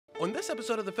On this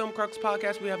episode of the Film Crux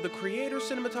Podcast, we have the creator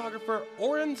cinematographer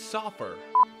Oren Soffer.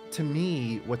 To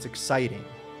me, what's exciting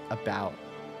about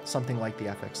something like the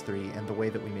FX3 and the way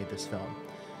that we made this film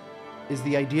is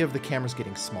the idea of the cameras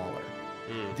getting smaller,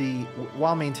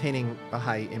 while maintaining a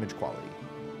high image quality.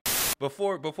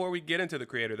 Before we get into the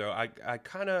creator, though, I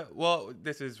kind of, well,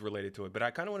 this is related to it, but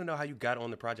I kind of want to know how you got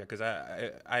on the project, because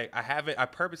I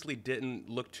purposely didn't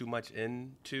look too much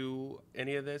into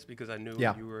any of this because I knew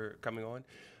you were coming on.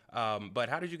 But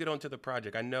how did you get onto the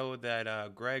project? I know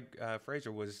that Greig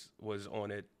Fraser was on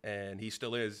it, and he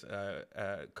still is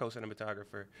a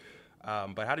co-cinematographer.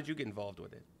 But how did you get involved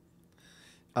with it?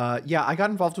 I got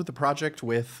involved with the project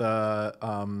with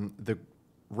the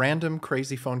random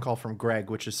crazy phone call from Greig,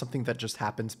 which is something that just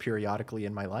happens periodically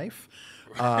in my life.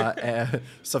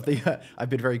 Something I've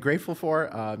been very grateful for.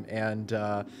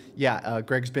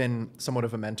 Greig's been somewhat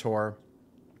of a mentor,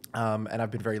 and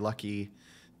I've been very lucky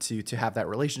to have that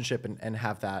relationship and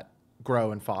have that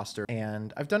grow and foster.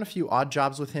 And I've done a few odd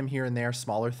jobs with him here and there,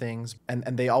 smaller things, and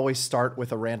they always start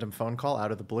with a random phone call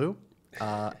out of the blue,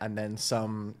 and then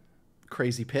some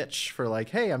crazy pitch for like,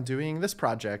 hey, I'm doing this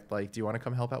project, like, do you want to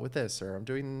come help out with this, or I'm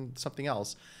doing something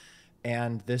else.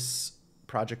 And this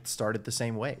project started the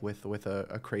same way with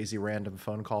a crazy random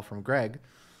phone call from Greig,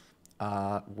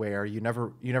 where you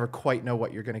never quite know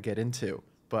what you're going to get into,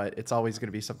 but it's always going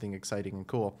to be something exciting and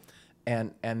cool.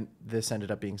 And this ended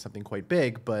up being something quite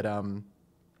big, but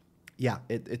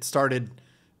it started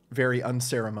very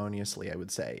unceremoniously, I would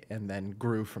say, and then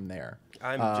grew from there.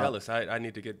 I'm jealous. I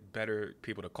need to get better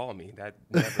people to call me. That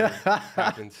never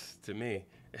happens to me.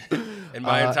 In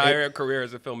my entire career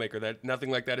as a filmmaker, that nothing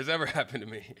like that has ever happened to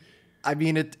me. I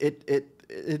mean,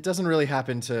 it doesn't really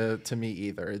happen to me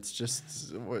either. It's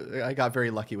just, I got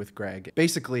very lucky with Greig.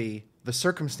 Basically, the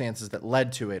circumstances that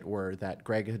led to it were that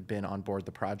Greig had been on board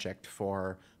the project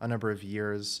for a number of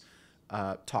years,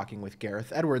 talking with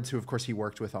Gareth Edwards, who of course he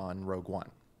worked with on Rogue One.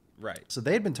 Right. So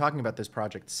they had been talking about this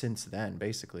project since then,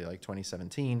 basically like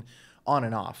 2017, on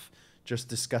and off, just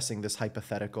discussing this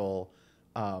hypothetical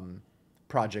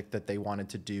project that they wanted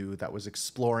to do that was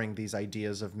exploring these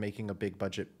ideas of making a big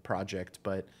budget project,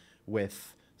 but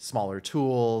with smaller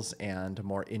tools and a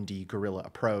more indie guerrilla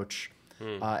approach.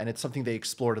 And it's something they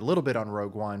explored a little bit on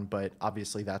Rogue One, but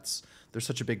obviously there's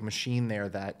such a big machine there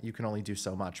that you can only do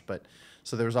so much. But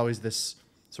so there was always this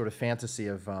sort of fantasy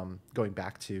of going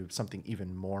back to something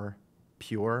even more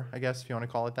pure, I guess, if you want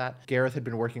to call it that. Gareth had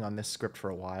been working on this script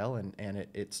for a while, and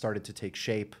it started to take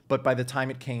shape. But by the time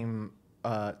it came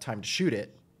time to shoot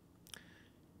it,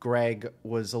 Greig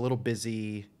was a little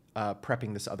busy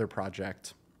prepping this other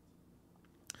project,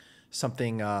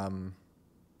 something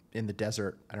in the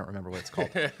desert. I don't remember what it's called.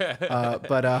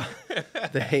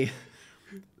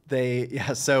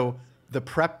 So the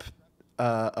prep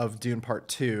of Dune Part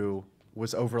 2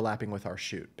 was overlapping with our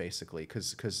shoot, basically,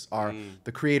 because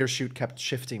the creator shoot kept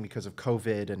shifting because of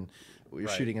COVID, and we were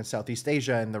shooting in Southeast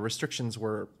Asia, and the restrictions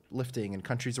were lifting, and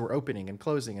countries were opening and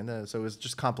closing, and so it was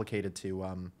just complicated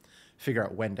to figure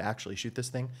out when to actually shoot this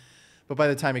thing. But by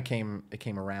the time it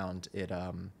came around,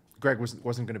 Greig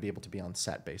wasn't going to be able to be on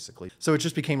set, basically. So it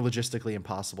just became logistically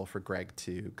impossible for Greig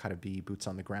to kind of be boots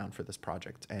on the ground for this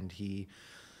project, and he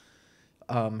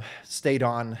stayed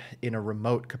on in a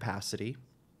remote capacity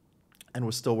and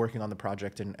was still working on the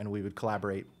project, and we would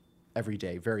collaborate every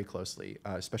day very closely,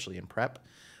 especially in prep.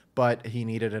 But he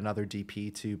needed another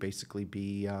DP to basically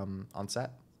be on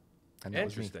set. And that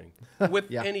Interesting.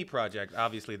 With any project,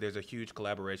 obviously, there's a huge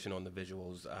collaboration on the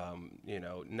visuals,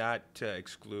 not to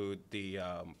exclude the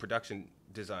production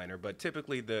designer, but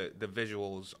typically the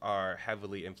visuals are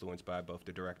heavily influenced by both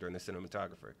the director and the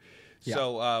cinematographer. Yeah.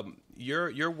 So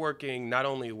you're working not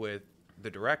only with the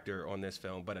director on this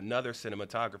film, but another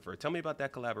cinematographer. Tell me about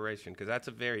that collaboration, because that's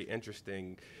a very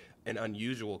interesting and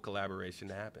unusual collaboration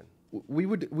to happen. We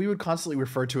would constantly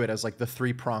refer to it as like the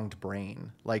three-pronged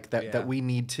brain, like that, that we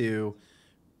need to,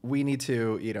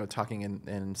 talking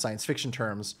in science fiction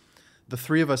terms, the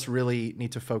three of us really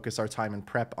need to focus our time and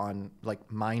prep on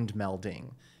like mind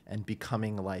melding and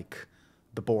becoming like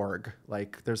the Borg.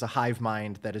 Like there's a hive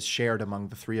mind that is shared among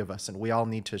the three of us, and we all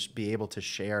need to be able to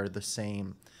share the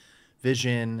same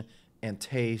vision and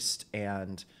taste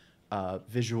and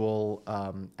visual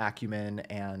acumen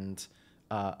and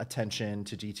attention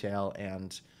to detail,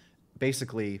 and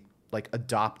basically like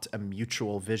adopt a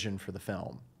mutual vision for the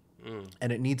film.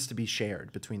 And it needs to be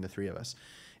shared between the three of us.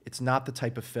 It's not the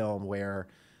type of film where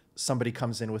somebody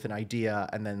comes in with an idea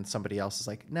and then somebody else is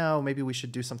like, no, maybe we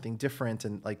should do something different.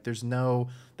 And like there was no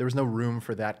room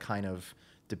for that kind of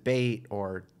debate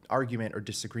or argument or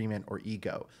disagreement or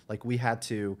ego. Like we had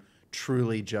to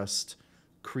truly just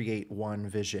create one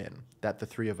vision that the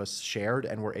three of us shared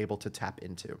and were able to tap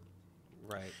into.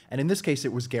 Right. And in this case,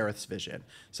 it was Gareth's vision.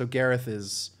 So Gareth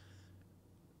is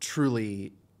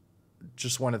truly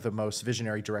just one of the most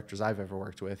visionary directors I've ever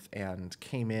worked with, and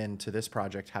came into this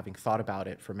project having thought about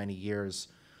it for many years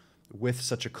with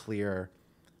such a clear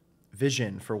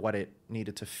vision for what it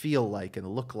needed to feel like and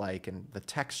look like and the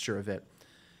texture of it.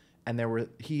 And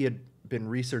he had been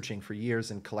researching for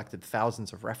years and collected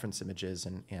thousands of reference images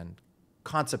and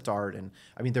concept art. And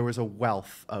I mean, there was a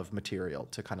wealth of material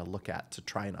to kind of look at to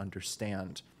try and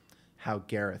understand how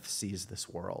Gareth sees this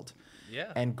world.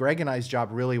 Yeah. And Greig and I's job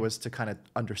really was to kind of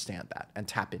understand that and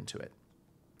tap into it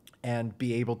and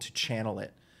be able to channel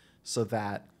it so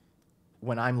that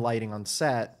when I'm lighting on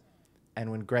set and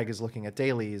when Greig is looking at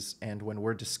dailies and when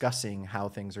we're discussing how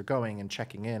things are going and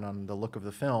checking in on the look of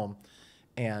the film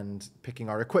and picking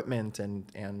our equipment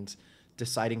and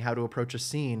deciding how to approach a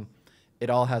scene, it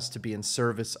all has to be in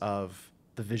service of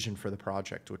the vision for the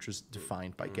project, which was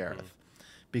defined by Gareth.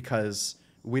 Because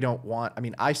we don't want, I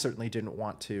mean, I certainly didn't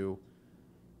want to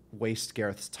waste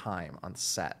Gareth's time on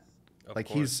set. Like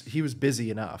he was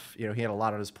busy enough, you know, he had a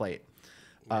lot on his plate,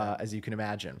 as you can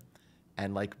imagine.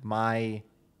 And like my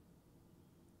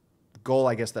goal,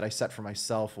 I guess, that I set for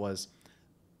myself was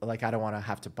like, I don't want to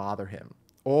have to bother him,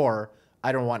 or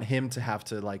I don't want him to have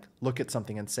to like look at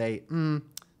something and say,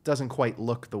 doesn't quite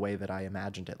look the way that I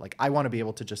imagined it. Like I want to be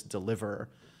able to just deliver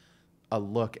a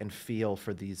look and feel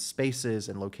for these spaces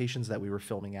and locations that we were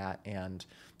filming at. And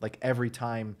like every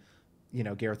time, you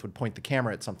know, Gareth would point the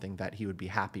camera at something, that he would be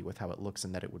happy with how it looks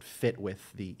and that it would fit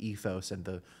with the ethos and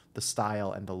the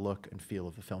style and the look and feel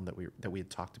of the film that we had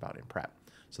talked about in prep.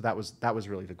 So that was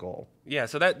really the goal. Yeah,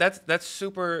 so that's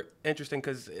super interesting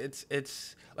because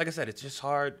it's like I said, it's just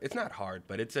hard. It's not hard,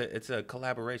 but it's a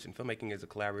collaboration. Filmmaking is a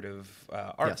collaborative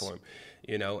art form,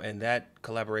 you know, and that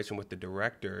collaboration with the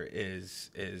director is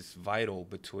vital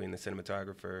between the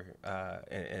cinematographer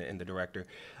and the director.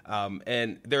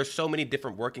 And there are so many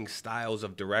different working styles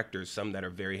of directors. Some that are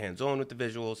very hands-on with the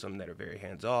visuals, some that are very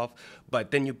hands-off.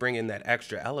 But then you bring in that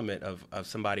extra element of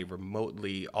somebody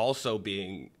remotely also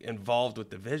being involved with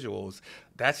the visuals.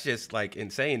 That's just like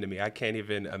insane to me. I can't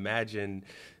even imagine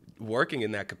working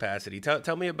in that capacity.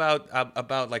 Tell me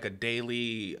about like a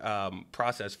daily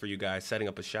process for you guys setting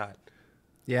up a shot.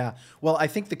 Yeah. Well, I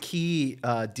think the key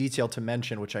detail to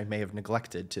mention, which I may have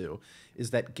neglected to,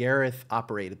 is that Gareth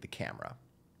operated the camera.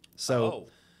 So,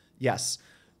 yes.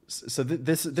 So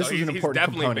this is an important component. He's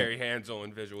definitely very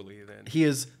hands-on visually then. He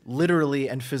is literally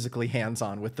and physically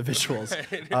hands-on with the visuals.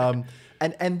 Right.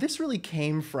 And this really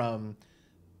came from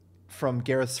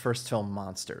Gareth's first film,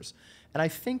 Monsters. And I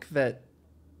think that,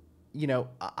 you know,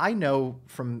 I know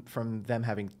from them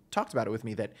having talked about it with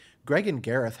me that Greig and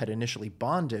Gareth had initially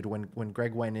bonded when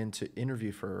Greig went in to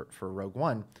interview for Rogue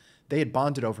One. They had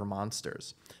bonded over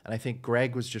Monsters. And I think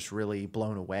Greig was just really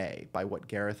blown away by what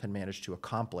Gareth had managed to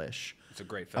accomplish. It's a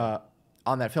great film.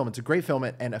 On that film. It's a great film,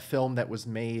 and a film that was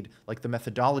made, like the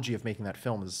methodology of making that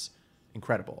film is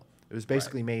incredible. It was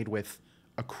basically made with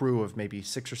a crew of maybe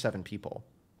 6 or 7 people.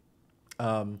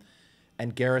 And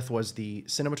Gareth was the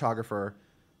cinematographer,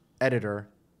 editor,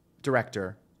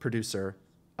 director, producer,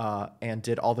 and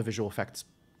did all the visual effects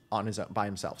by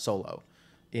himself, solo,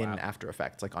 in After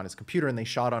Effects, like on his computer. And they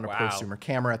shot on a prosumer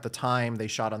camera at the time. They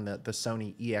shot on the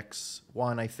Sony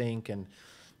EX1, I think, and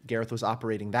Gareth was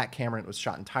operating that camera, and it was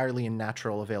shot entirely in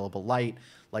natural available light,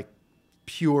 like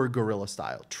pure guerrilla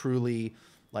style, truly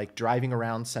like driving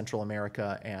around Central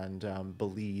America and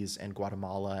Belize and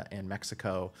Guatemala and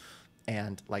Mexico,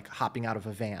 and like hopping out of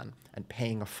a van and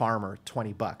paying a farmer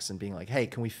 $20 and being like, hey,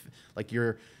 can we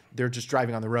they're just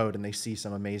driving on the road and they see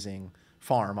some amazing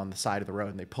farm on the side of the road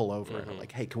and they pull over and are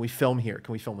like, hey, can we film here?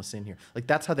 Can we film a scene here? Like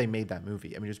that's how they made that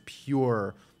movie. I mean, just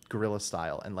pure guerrilla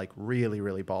style and like really,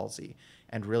 really ballsy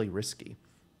and really risky,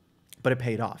 but it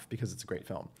paid off because it's a great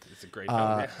film. It's a great film.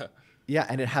 Yeah. Yeah,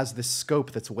 and it has this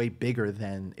scope that's way bigger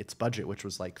than its budget, which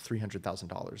was like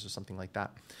 $300,000 or something like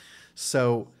that.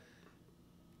 So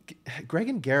Greig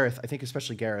and Gareth, I think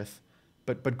especially Gareth,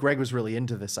 but Greig was really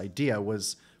into this idea,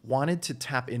 wanted to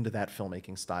tap into that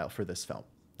filmmaking style for this film,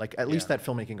 like at least that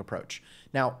filmmaking approach.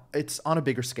 Now, it's on a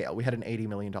bigger scale. We had an $80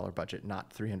 million budget,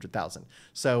 not $300,000.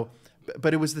 So,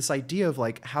 but it was this idea of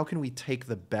like, how can we take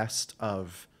the best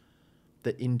of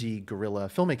the indie guerrilla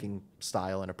filmmaking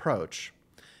style and approach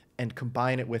and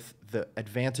combine it with the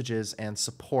advantages and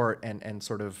support and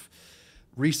sort of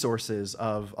resources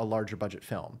of a larger budget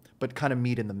film, but kind of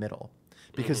meet in the middle.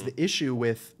 Because the issue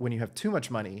with when you have too much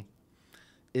money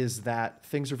is that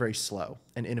things are very slow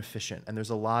and inefficient, and there's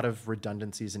a lot of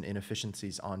redundancies and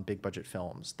inefficiencies on big budget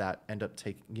films that end up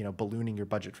ballooning your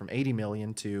budget from 80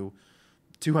 million to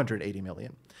 280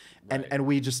 million. Right. And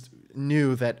we just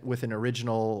knew that with an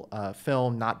original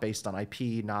film, not based on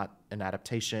IP, not an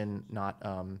adaptation, not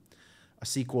a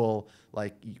sequel,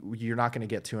 like you're not going to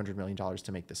get $200 million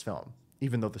to make this film,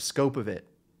 even though the scope of it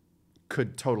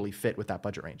could totally fit with that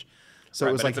budget range. So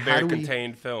it was like, it's a very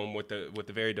contained film with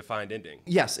a very defined ending.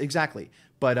 Yes, exactly.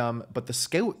 But the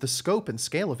scope and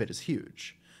scale of it is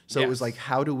huge. So it was like,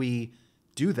 how do we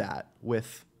do that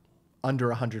with under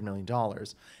 $100 million?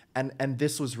 And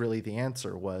this was really the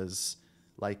answer, was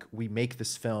like, we make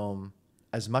this film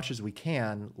as much as we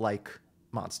can like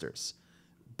Monsters,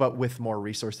 but with more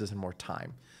resources and more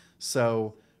time.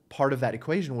 So part of that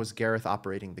equation was Gareth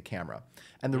operating the camera.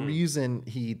 And the reason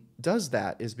he does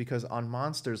that is because on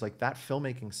Monsters, like, that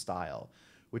filmmaking style,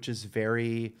 which is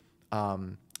very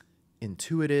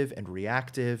intuitive and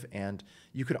reactive, and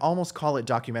you could almost call it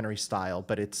documentary style,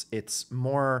 but it's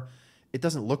more, it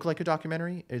doesn't look like a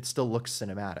documentary. It still looks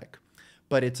cinematic,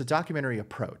 but it's a documentary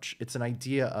approach. It's an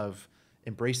idea of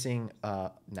embracing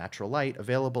natural light,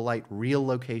 available light, real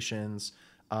locations,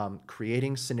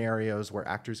 creating scenarios where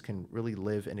actors can really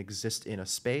live and exist in a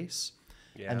space,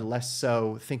 and less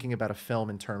so thinking about a film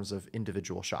in terms of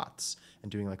individual shots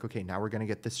and doing like, okay, now we're going to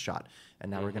get this shot,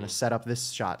 and now we're going to set up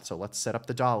this shot, so let's set up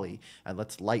the dolly and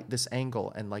let's light this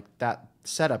angle, and like that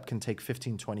setup can take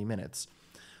 15, 20 minutes.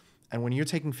 And when you're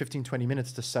taking 15, 20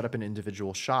 minutes to set up an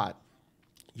individual shot,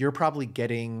 you're probably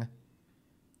getting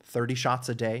 30 shots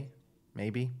a day,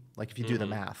 maybe. Like, if you do the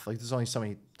math, like, there's only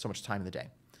so much time in the day.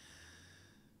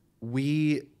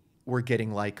 We were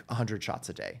getting like 100 shots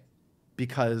a day,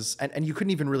 because, and you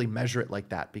couldn't even really measure it like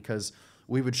that, because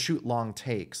we would shoot long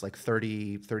takes, like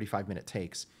 30, 35-minute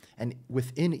takes. And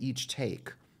within each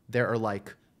take, there are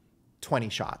like 20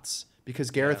 shots,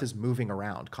 because Gareth is moving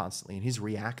around constantly, and he's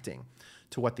reacting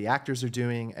to what the actors are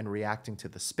doing, and reacting to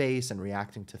the space, and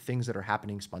reacting to things that are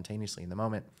happening spontaneously in the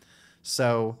moment.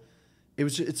 So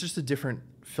it's just a different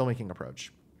filmmaking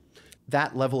approach.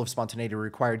 That level of spontaneity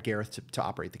required Gareth to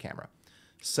operate the camera.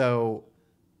 So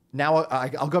now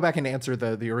I'll go back and answer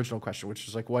the original question, which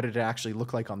was like, what did it actually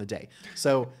look like on the day?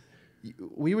 So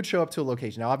we would show up to a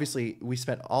location. Now, obviously, we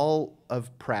spent all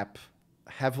of prep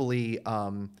heavily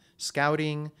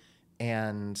scouting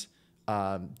and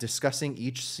discussing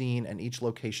each scene and each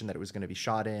location that it was going to be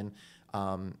shot in,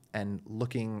 and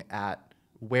looking at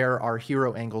where our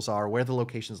hero angles are, where the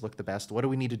locations look the best, what do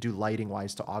we need to do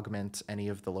lighting-wise to augment any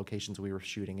of the locations we were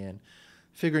shooting in,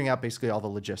 figuring out basically all the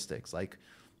logistics, like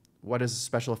what does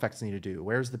special effects need to do,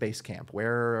 where's the base camp,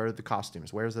 where are the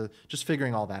costumes, just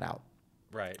figuring all that out.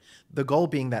 Right. The goal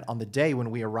being that on the day when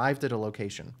we arrived at a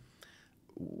location,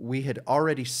 we had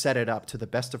already set it up to the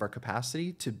best of our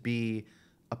capacity to be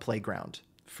a playground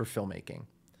for filmmaking,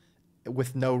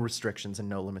 with no restrictions and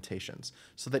no limitations,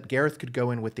 so that Gareth could go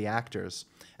in with the actors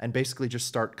and basically just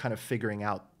start kind of figuring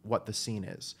out what the scene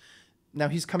is. Now,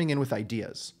 he's coming in with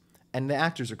ideas, and the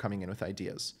actors are coming in with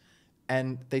ideas,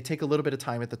 and they take a little bit of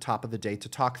time at the top of the day to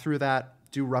talk through that,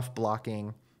 do rough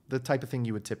blocking, the type of thing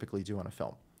you would typically do on a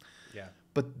film. Yeah.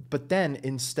 But then,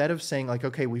 instead of saying like,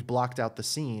 okay, we've blocked out the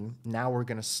scene, now we're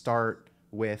going to start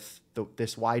with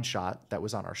this wide shot that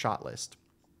was on our shot list.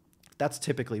 That's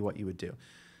typically what you would do.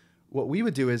 What we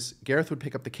would do is Gareth would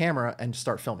pick up the camera and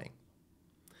start filming.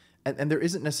 And there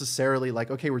isn't necessarily like,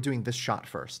 okay, we're doing this shot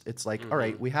first. It's like, all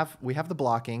right, we have the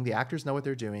blocking. The actors know what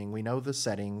they're doing. We know the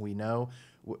setting. We know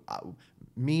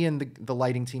me and the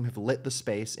lighting team have lit the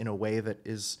space in a way that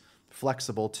is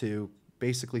flexible to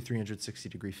basically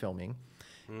 360-degree filming.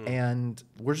 And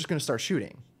we're just going to start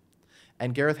shooting.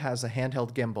 And Gareth has a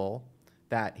handheld gimbal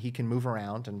that he can move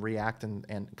around and react and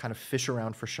kind of fish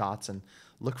around for shots and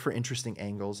look for interesting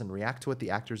angles and react to what the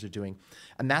actors are doing.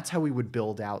 And that's how we would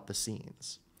build out the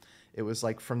scenes. It was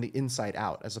like from the inside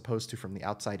out, as opposed to from the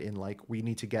outside in, like, we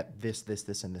need to get this,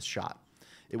 and this shot.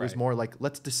 It was more like,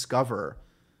 let's discover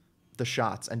the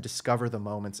shots and discover the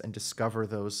moments and discover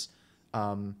those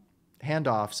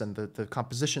handoffs and the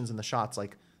compositions and the shots,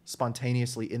 like,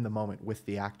 spontaneously in the moment with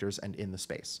the actors and in the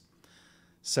space.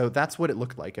 So that's what it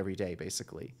looked like every day,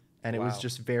 basically. And it was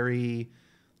just very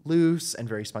loose and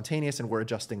very spontaneous, and we're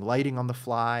adjusting lighting on the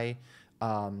fly,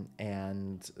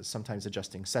 and sometimes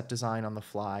adjusting set design on the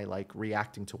fly, like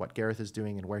reacting to what Gareth is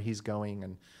doing and where he's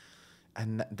going,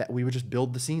 and that we would just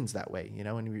build the scenes that way, you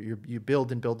know, and you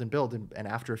build and build and build, and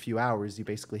after a few hours, you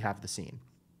basically have the scene.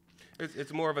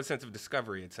 It's more of a sense of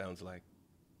discovery, it sounds like.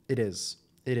 It is.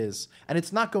 And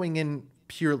it's not going in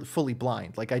fully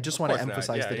blind. Like, I just want to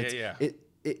emphasize that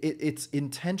it's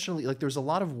intentionally, like, there's a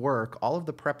lot of work. All of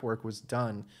the prep work was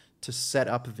done to set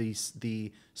up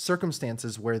the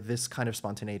circumstances where this kind of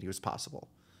spontaneity was possible,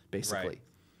 basically.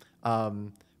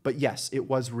 Right. But yes, it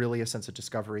was really a sense of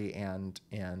discovery, and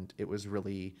it was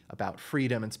really about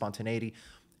freedom and spontaneity.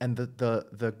 And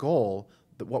the goal,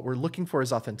 what we're looking for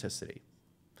is authenticity.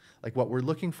 Like, what we're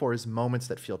looking for is moments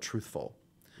that feel truthful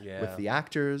with the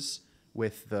actors,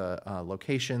 with the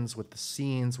locations, with the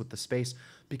scenes, with the space.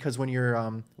 Because when you're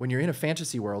in a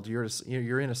fantasy world, you're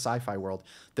in a sci-fi world,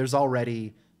 there's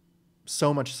already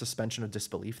so much suspension of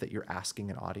disbelief that you're asking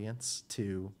an audience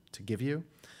to give you,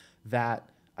 that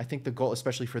I think the goal,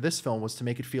 especially for this film, was to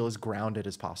make it feel as grounded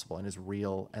as possible and as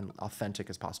real and authentic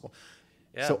as possible.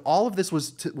 Yeah. So all of this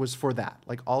was for that.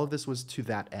 Like, all of this was to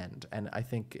that end, and I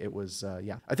think it was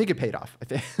I think it paid off. I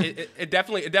think it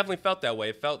definitely felt that way.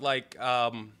 It felt like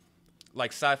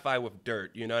sci-fi with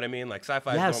dirt. You know what I mean? Like,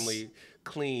 sci-fi is normally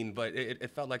clean, but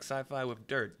it felt like sci-fi with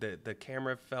dirt. The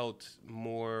camera felt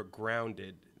more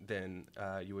grounded than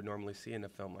you would normally see in a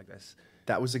film like this.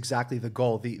 That was exactly the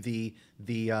goal. The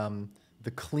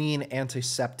clean,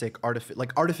 antiseptic,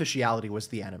 artificiality was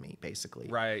the enemy, basically.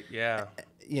 Right, yeah.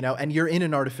 You know, and you're in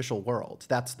an artificial world.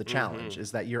 That's the challenge,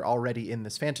 is that you're already in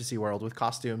this fantasy world with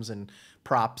costumes and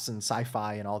props and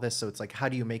sci-fi and all this. So it's like, how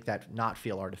do you make that not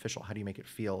feel artificial? How do you make it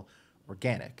feel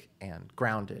organic and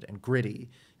grounded and gritty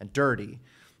and dirty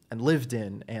and lived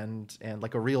in and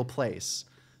like a real place?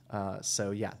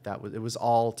 So yeah, it was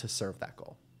all to serve that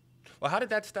goal. Well, how did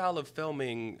that style of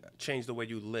filming change the way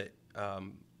you lit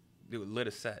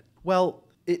a set? Well,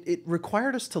 it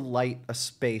required us to light a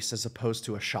space as opposed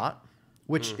to a shot,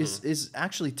 which is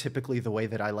actually typically the way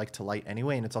that I like to light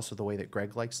anyway, and it's also the way that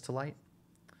Greig likes to light.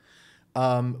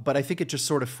 But I think it just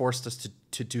sort of forced us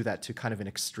to do that to kind of an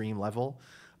extreme level,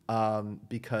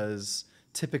 because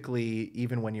typically,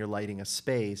 even when you're lighting a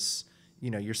space,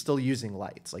 you know, you're still using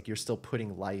lights. Like, you're still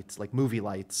putting lights, like movie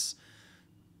lights,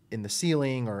 in the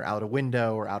ceiling or out a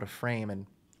window or out of frame, and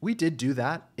we did do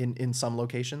that in some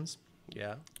locations.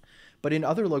 Yeah. But in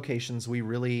other locations, we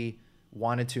really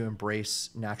wanted to embrace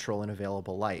natural and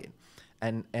available light.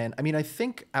 And I mean, I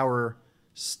think our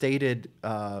stated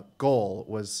goal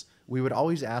was, we would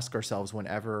always ask ourselves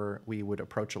whenever we would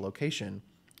approach a location,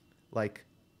 like,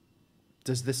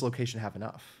 does this location have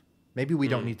enough? Maybe we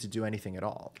don't need to do anything at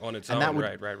all. On its own,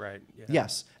 right. Yeah.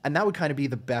 Yes, and that would kind of be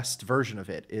the best version of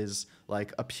it, is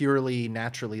like a purely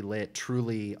naturally lit,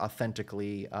 truly,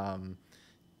 authentically,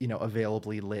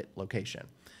 availably lit location.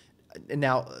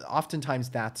 Now, oftentimes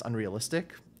that's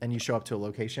unrealistic, and you show up to a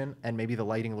location, and maybe the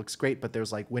lighting looks great, but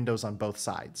there's like windows on both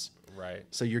sides. Right.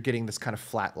 So you're getting this kind of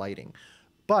flat lighting.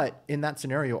 But in that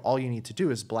scenario, all you need to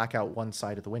do is black out one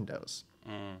side of the windows.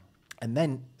 And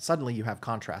then suddenly you have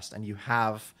contrast, and you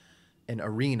have an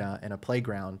arena and a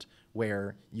playground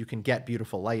where you can get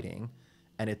beautiful lighting,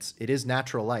 and it is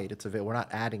natural light. We're not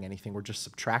adding anything. We're just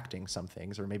subtracting some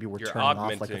things, or maybe we're turning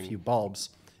off like a few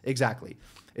bulbs. Exactly.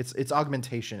 It's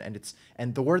augmentation,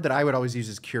 and the word that I would always use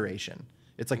is curation.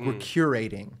 It's like we're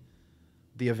curating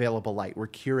the available light. We're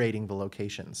curating the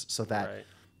locations so that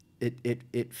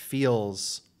it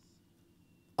feels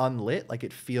unlit, like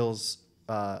it feels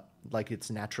like it's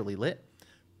naturally lit,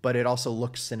 but it also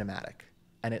looks cinematic.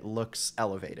 And it looks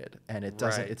elevated, and it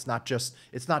doesn't. Right. It's not just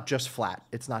flat.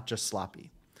 It's not just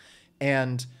sloppy,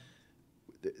 and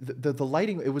the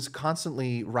lighting. It was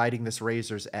constantly riding this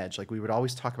razor's edge. Like, we would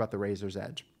always talk about the razor's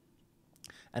edge,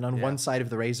 and on one side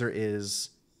of the razor is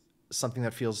something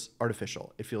that feels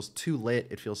artificial. It feels too lit.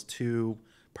 It feels too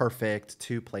perfect,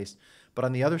 too placed. But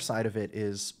on the other side of it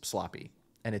is sloppy,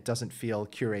 and it doesn't feel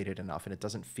curated enough, and it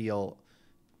doesn't feel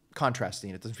contrasting.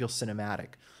 It doesn't feel cinematic.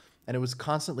 And it was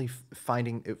constantly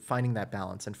finding that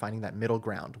balance and finding that middle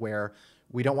ground where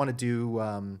we don't want to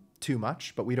do too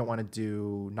much, but we don't want to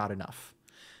do not enough.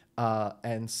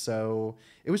 And so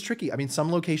it was tricky. I mean,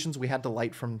 some locations we had to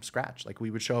light from scratch. Like,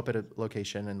 we would show up at a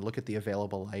location and look at the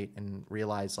available light and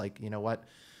realize, like, you know what?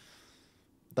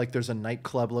 Like, there's a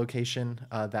nightclub location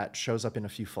that shows up in a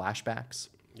few flashbacks.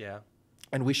 Yeah.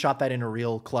 And we shot that in a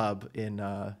real club in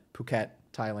Phuket,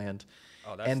 Thailand.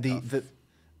 Oh, that's tough.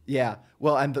 Yeah,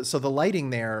 well, so the lighting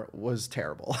there was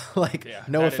terrible. Like,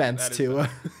 no offense to.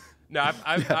 No,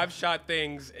 I've shot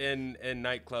things in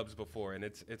nightclubs before, and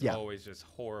it's always just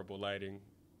horrible lighting.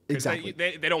 Exactly.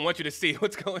 They don't want you to see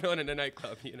what's going on in the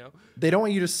nightclub, you know. They don't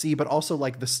want you to see, but also,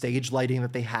 like, the stage lighting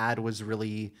that they had was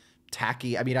really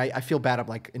tacky. I mean, I feel bad. I'm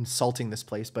like insulting this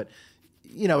place, but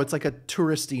you know, it's like a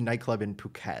touristy nightclub in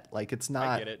Phuket. Like, it's not.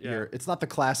 I get it, yeah. It's not the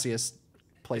classiest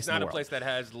place. It's not a place that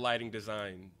has lighting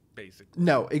design. Basically.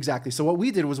 No, exactly. So what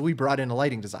we did was we brought in a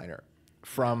lighting designer,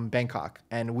 from Bangkok,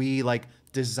 and we like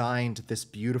designed this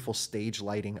beautiful stage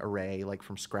lighting array like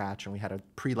from scratch, and we had a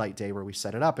pre-light day where we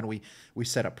set it up, and we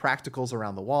set up practicals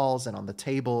around the walls and on the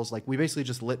tables. Like we basically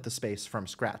just lit the space from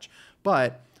scratch.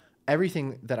 But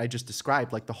everything that I just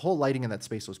described, like the whole lighting in that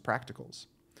space was practicals.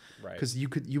 Right. Because you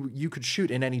could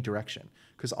shoot in any direction,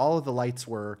 because all of the lights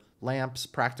were lamps,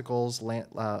 practicals,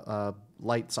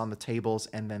 lights on the tables,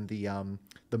 and then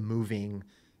the moving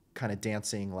kind of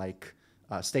dancing like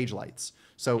stage lights.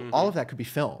 So all of that could be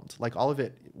filmed. Like all of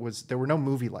it was, there were no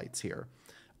movie lights here.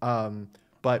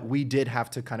 But we did have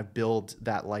to kind of build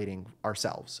that lighting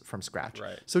ourselves from scratch.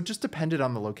 Right. So it just depended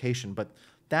on the location. But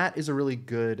that is a really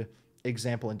good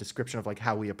example and description of like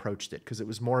how we approached it, because it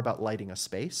was more about lighting a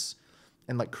space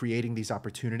and like creating these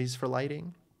opportunities for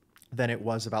lighting than it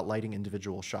was about lighting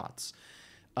individual shots.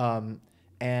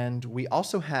 And we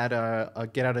also had a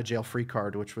get out of jail free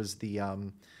card, which was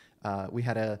we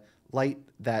had a light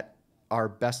that our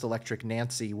best electric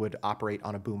Nancy would operate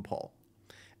on a boom pole.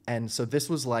 And so this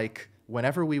was like,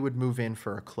 whenever we would move in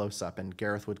for a close up and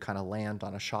Gareth would kind of land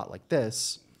on a shot like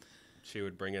this, she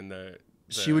would bring in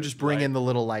she would just bring light. in the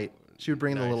little light. She would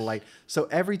bring in Nice. the little light. So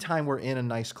every time we're in a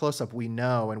nice close-up, we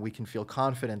know and we can feel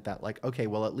confident that like, okay,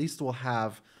 well, at least we'll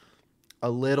have a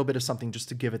little bit of something just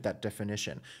to give it that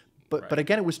definition. But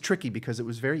again, it was tricky because it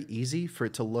was very easy for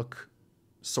it to look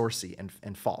sourcey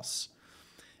and false.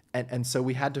 And so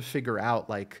we had to figure out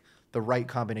like the right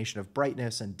combination of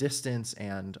brightness and distance.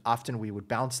 And often we would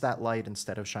bounce that light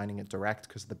instead of shining it direct,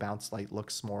 because the bounce light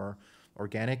looks more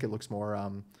organic. It looks more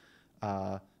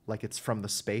like it's from the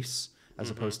space as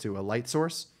opposed to a light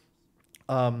source.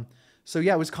 So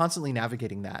yeah, I was constantly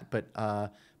navigating that,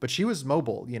 but she was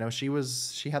mobile, you know, she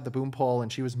had the boom pole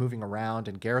and she was moving around,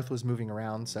 and Gareth was moving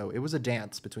around. So it was a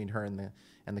dance between her and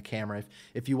the camera.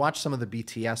 If you watch some of the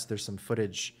BTS, there's some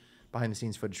footage, behind the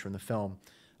scenes footage from the film.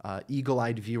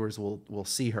 Eagle-eyed viewers will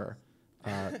see her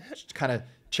kind of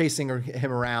chasing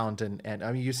him around. And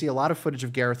I mean, you see a lot of footage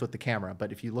of Gareth with the camera,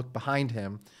 but if you look behind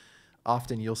him,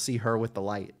 often you'll see her with the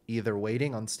light, either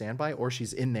waiting on standby or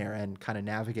she's in there and kind of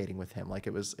navigating with him. Like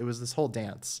it was this whole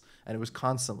dance, and it was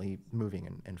constantly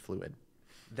moving and fluid.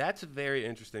 That's very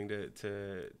interesting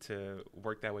to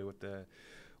work that way with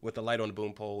the light on the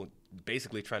boom pole,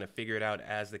 basically trying to figure it out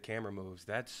as the camera moves.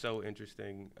 That's so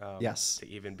interesting. Yes. To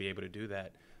even be able to do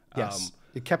that. Yes.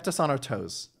 It kept us on our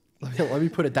toes. Let me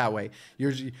put it that way.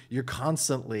 You're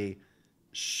constantly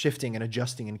shifting and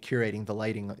adjusting and curating the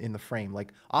lighting in the frame,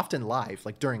 like often live,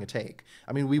 like during a take.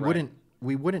 I mean, we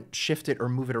wouldn't shift it or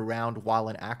move it around while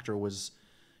an actor was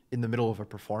in the middle of a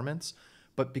performance,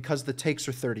 but because the takes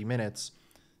are 30 minutes,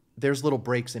 there's little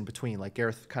breaks in between. Like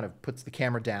Gareth kind of puts the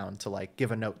camera down to like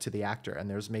give a note to the actor, and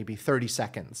there's maybe 30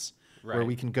 seconds where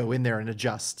we can go in there and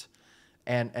adjust.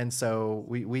 And so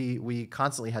we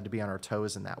constantly had to be on our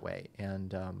toes in that way.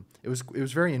 And it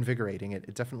was very invigorating.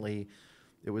 It definitely,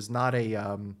 it was not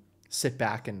a sit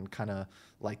back and kind of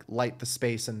like light the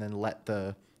space and then let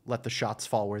the shots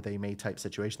fall where they may type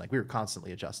situation. Like we were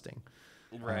constantly adjusting.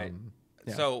 Right.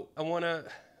 Yeah. So I want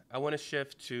to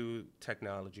shift to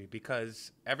technology,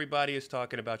 because everybody is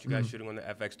talking about you guys shooting on the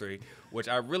FX3, which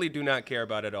I really do not care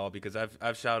about at all, because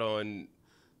I've shot on,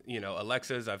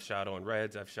 Alexas, I've shot on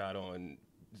Reds, I've shot on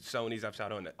Sonys, I've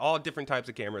shot on all different types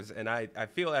of cameras, and I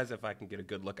feel as if I can get a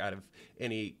good look out of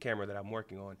any camera that I'm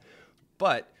working on.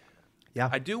 But yeah,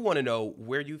 I do want to know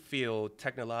where you feel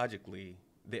technologically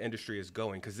the industry is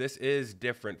going, because this is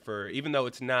different for, even though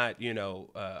it's not,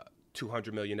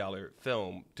 $200 million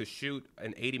film, to shoot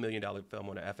an $80 million film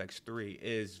on an FX3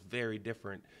 is very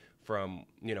different from,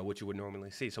 what you would normally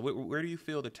see. So where do you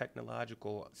feel the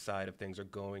technological side of things are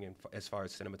going as far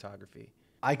as cinematography?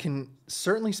 I can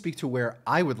certainly speak to where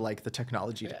I would like the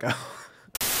technology to go.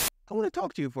 I want to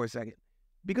talk to you for a second,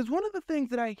 because one of the things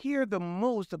that I hear the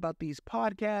most about these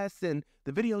podcasts and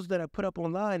the videos that I put up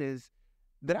online is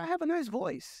that I have a nice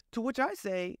voice, to which I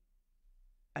say,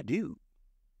 I do.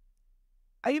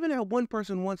 I even had one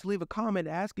person once leave a comment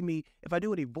asking me if I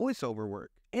do any voiceover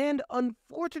work. And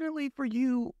unfortunately for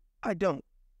you, I don't.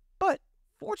 But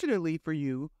fortunately for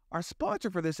you, our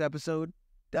sponsor for this episode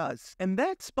does. And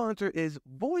that sponsor is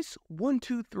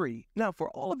Voice123. Now, for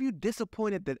all of you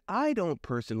disappointed that I don't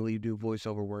personally do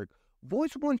voiceover work,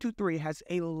 Voice123 has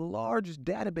a large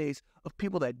database of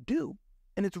people that do.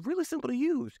 And it's really simple to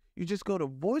use. You just go to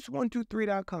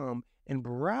voice123.com and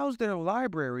browse their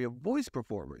library of voice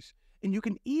performers. And you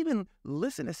can even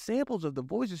listen to samples of the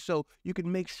voices so you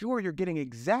can make sure you're getting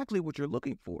exactly what you're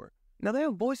looking for. Now, they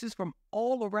have voices from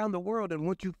all around the world, and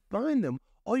once you find them,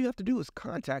 all you have to do is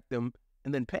contact them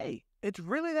and then pay. It's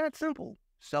really that simple.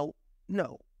 So,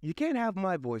 no, You can't have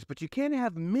my voice, but you can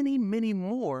have many, many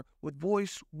more with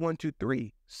Voice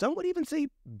 123. Some would even say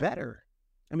better.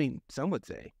 I mean, some would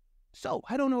say. So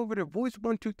head on over to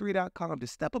voice123.com to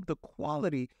step up the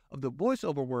quality of the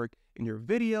voiceover work in your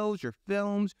videos, your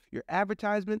films, your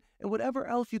advertisement, and whatever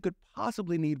else you could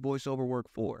possibly need voiceover work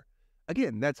for.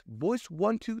 Again, that's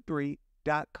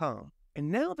voice123.com.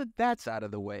 And now that that's out of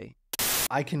the way,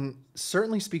 I can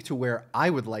certainly speak to where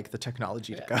I would like the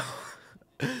technology to go.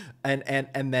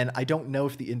 and then I don't know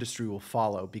if the industry will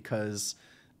follow, because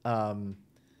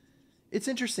it's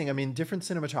interesting. I mean, different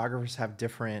cinematographers have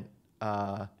different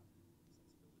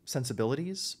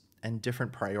sensibilities and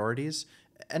different priorities,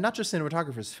 and not just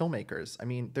cinematographers, filmmakers. I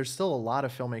mean, there's still a lot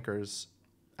of filmmakers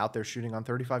out there shooting on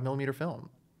 35 millimeter film.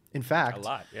 In fact, A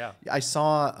lot, yeah. I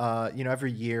saw,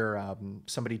 every year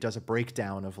somebody does a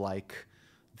breakdown of like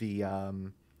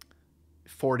the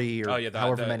 40 or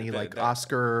however many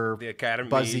Oscar, the Academy,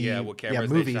 buzzy, what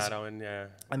cameras movies, they shot on,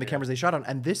 and the cameras they shot on.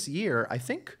 And this year, I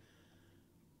think,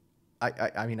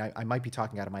 I mean, I might be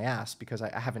talking out of my ass because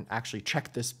I haven't actually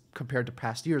checked this compared to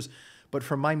past years, but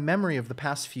from my memory of the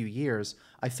past few years,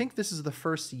 I think this is the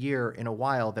first year in a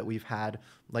while that we've had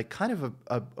like kind of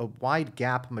a wide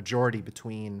gap majority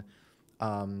between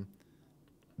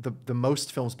the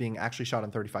most films being actually shot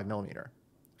on 35 millimeter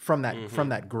from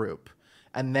that group.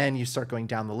 And then you start going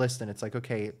down the list and it's like,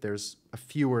 okay, there's a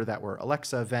fewer that were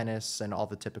Alexa, Venice, and all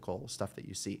the typical stuff that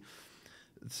you see.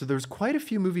 So there's quite a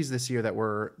few movies this year that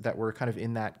were kind of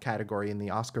in that category, in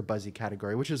the Oscar buzzy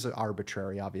category, which is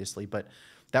arbitrary, obviously, but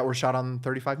that were shot on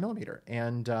 35 millimeter.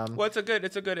 And well, it's a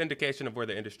good indication of where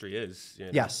the industry is. You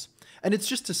know? Yes, and it's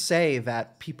just to say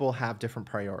that people have different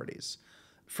priorities.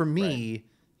 For me,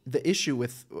 the issue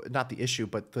with not the issue,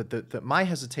 but the my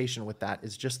hesitation with that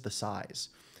is just the size.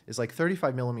 Is like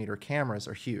 35 millimeter cameras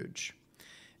are huge.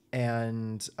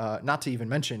 And not to even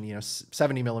mention,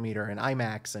 70 millimeter and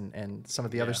IMAX and some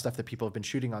of the other stuff that people have been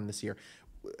shooting on this year.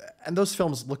 And those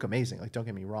films look amazing, like, don't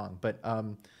get me wrong. But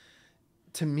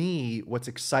to me, what's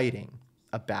exciting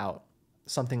about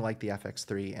something like the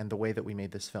FX3 and the way that we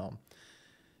made this film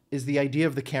is the idea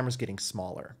of the cameras getting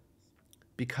smaller,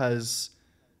 because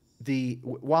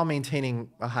while maintaining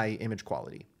a high image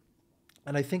quality.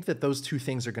 And I think that those two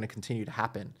things are going to continue to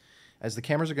happen as the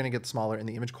cameras are going to get smaller and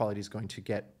the image quality is going to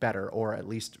get better, or at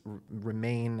least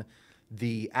remain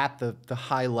at the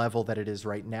high level that it is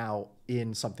right now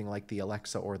in something like the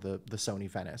Alexa or the Sony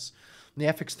Venice. And the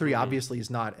FX3 obviously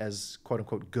is not as quote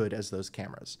unquote good as those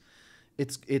cameras.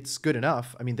 It's good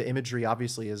enough. I mean, the imagery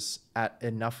obviously is at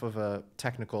enough of a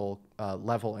technical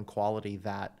level and quality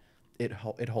that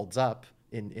it holds up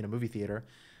in a movie theater,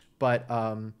 but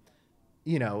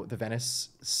the Venice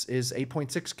is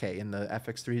 8.6K and the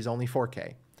FX3 is only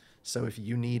 4K. So if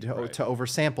you need to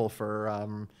oversample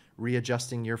for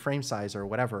readjusting your frame size or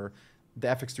whatever, the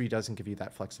FX3 doesn't give you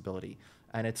that flexibility.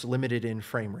 And it's limited in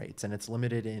frame rates, and it's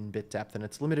limited in bit depth, and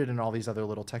it's limited in all these other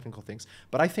little technical things.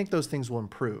 But I think those things will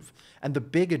improve. And the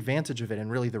big advantage of it,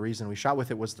 and really the reason we shot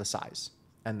with it, was the size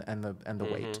and the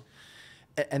weight.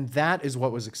 And that is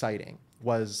what was exciting,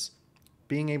 was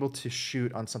being able to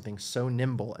shoot on something so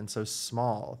nimble and so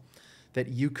small that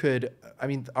you could, I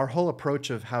mean, our whole approach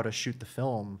of how to shoot the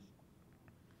film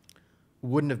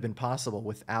wouldn't have been possible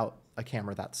without a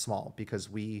camera that small, because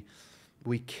we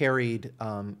carried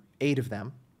 8 of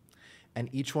them, and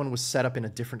each one was set up in a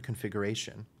different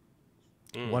configuration.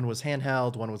 One was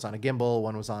handheld, one was on a gimbal,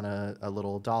 one was on a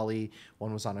little dolly,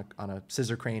 one was on a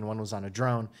scissor crane, one was on a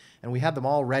drone, and we had them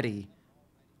all ready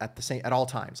at all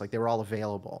times, like they were all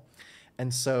available.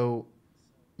 And so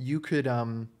you could,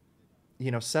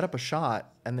 set up a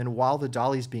shot, and then while the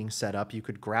dolly's being set up, you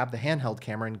could grab the handheld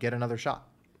camera and get another shot,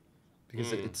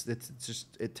 because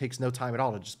it takes no time at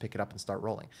all to just pick it up and start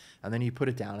rolling. And then you put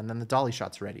it down, and then the dolly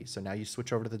shot's ready. So now you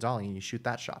switch over to the dolly and you shoot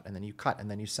that shot, and then you cut,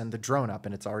 and then you send the drone up,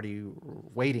 and it's already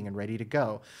waiting and ready to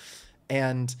go.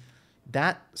 And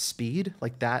that speed,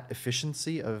 like that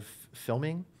efficiency of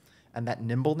filming and that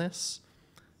nimbleness,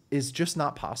 is just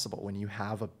not possible when you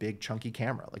have a big chunky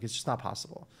camera. Like, it's just not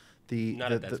possible.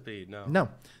 Not at that speed, no. No,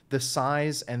 the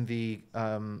size and the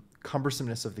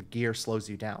cumbersomeness of the gear slows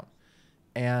you down,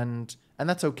 and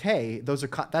that's okay. That's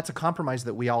a compromise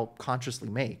that we all consciously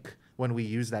make when we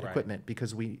use that equipment,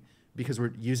 because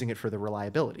we're using it for the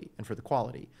reliability and for the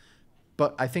quality.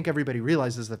 But I think everybody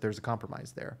realizes that there's a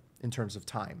compromise there in terms of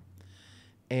time,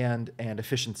 and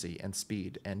efficiency and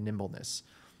speed and nimbleness,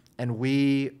 and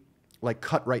we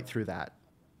cut right through that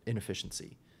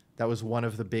inefficiency. That was one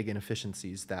of the big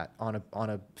inefficiencies that on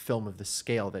a film of this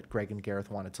scale that Greig and Gareth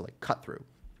wanted to cut through.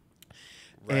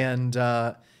 Right. And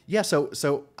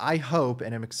so I hope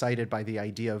and am excited by the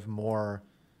idea of more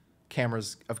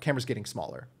cameras getting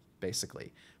smaller,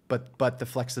 basically. But the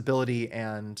flexibility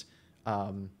and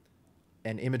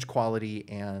image quality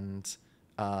and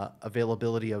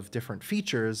availability of different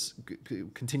features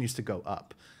continues to go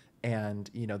up. And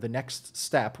the next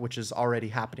step, which is already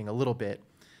happening a little bit,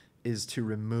 is to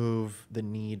remove the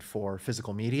need for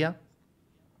physical media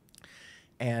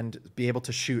and be able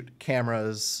to shoot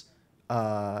cameras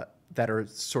that are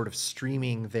sort of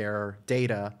streaming their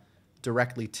data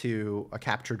directly to a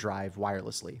capture drive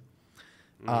wirelessly.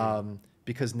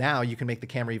 Because now you can make the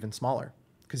camera even smaller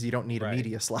because you don't need a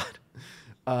media slot.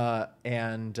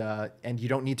 And you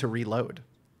don't need to reload.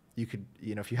 You could,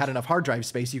 if you had enough hard drive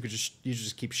space, you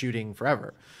just keep shooting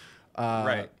forever.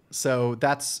 So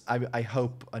that's, I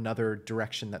hope, another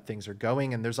direction that things are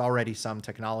going. And there's already some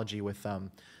technology with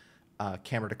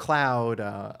camera to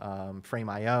cloud,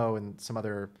 Frame.io, and some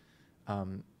other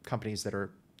companies that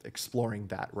are exploring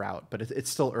that route. But it's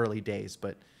still early days.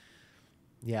 But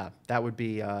yeah, that would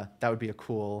be a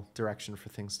cool direction for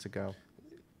things to go.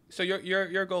 So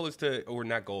your goal is to, or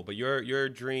not goal, but your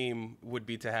dream would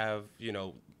be to have,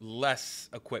 less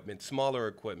equipment, smaller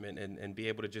equipment, and be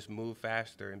able to just move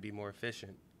faster and be more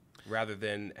efficient, rather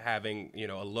than having,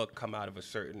 a look come out of a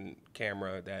certain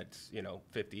camera that's,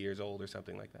 50 years old or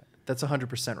something like that. That's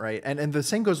 100% right. And the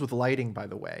same goes with lighting, by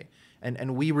the way.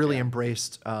 And we really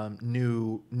embraced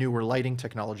newer lighting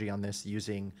technology on this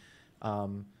using,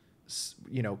 quote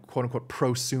unquote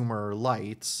prosumer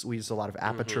lights. We use a lot of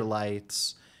aperture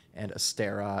lights and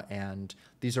Astera, and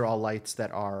these are all lights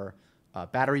that are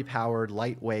battery powered,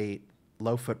 lightweight,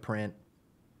 low footprint,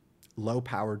 low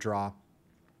power draw,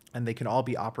 and they can all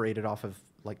be operated off of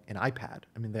like an iPad.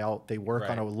 I mean, they work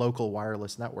on a local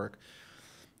wireless network.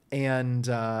 And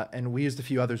we used a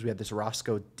few others. We had this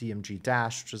Roscoe DMG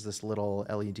Dash, which is this little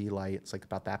LED light. It's like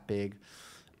about that big.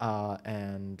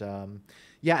 And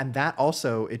that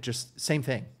also, it just, same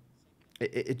thing.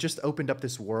 It just opened up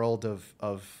this world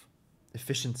of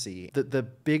efficiency. The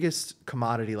biggest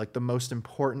commodity, like the most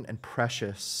important and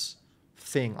precious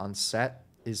thing on set,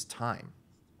 is time.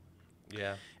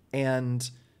 Yeah.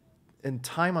 And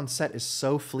time on set is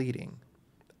so fleeting.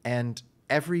 And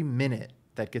every minute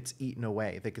that gets eaten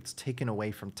away, that gets taken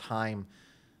away from time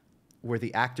where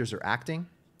the actors are acting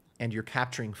and you're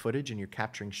capturing footage and you're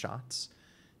capturing shots,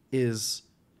 is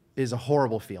a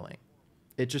horrible feeling.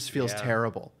 It just feels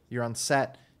terrible. You're on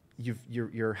set,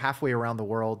 you're halfway around the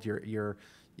world, you're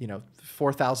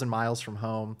 4,000 miles from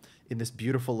home in this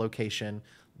beautiful location.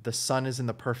 The sun is in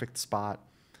the perfect spot.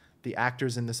 The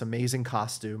actor's in this amazing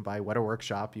costume by Weta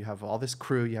Workshop. You have all this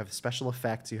crew, you have special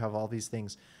effects, you have all these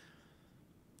things.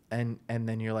 And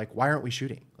then you're like, why aren't we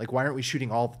shooting? Like, why aren't we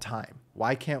shooting all the time?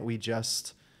 Why can't we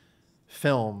just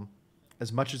film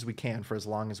as much as we can for as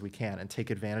long as we can and take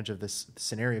advantage of this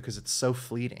scenario, because it's so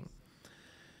fleeting?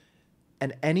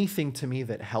 And anything to me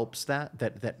that helps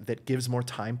that gives more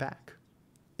time back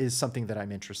is something that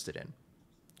I'm interested in.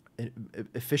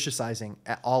 Efficientizing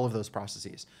all of those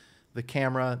processes. The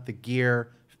camera, the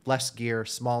gear, less gear,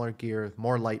 smaller gear,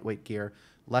 more lightweight gear,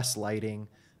 less lighting.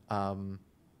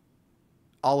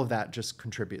 All of that just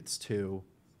contributes to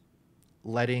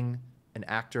letting an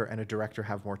actor and a director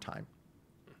have more time.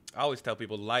 I always tell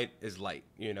people light is light.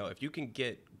 If you can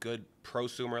get good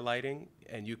prosumer lighting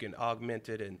and you can augment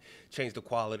it and change the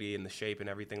quality and the shape and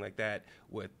everything like that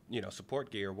with,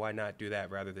 support gear, why not do that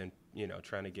rather than,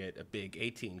 trying to get a big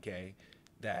 18K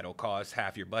that'll cost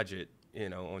half your budget,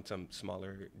 on some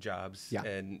smaller jobs. Yeah.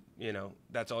 And,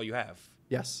 that's all you have.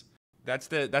 Yes. That's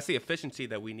the efficiency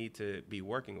that we need to be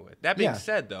working with. That being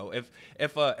said, though, if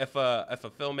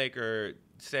a filmmaker,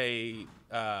 say,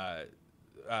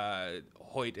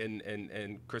 Hoyt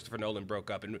and Christopher Nolan broke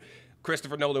up, and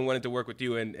Christopher Nolan wanted to work with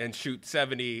you and shoot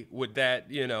 70, would that,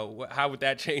 how would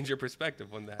that change your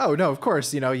perspective on that? Oh, no, of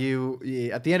course. You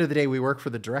at the end of the day, we work for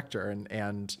the director,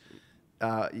 and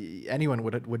anyone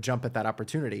would jump at that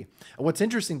opportunity. What's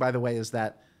interesting, by the way, is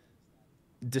that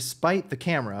despite the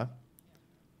camera,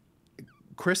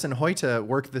 Chris and Hoyte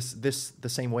work the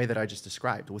same way that I just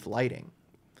described with lighting.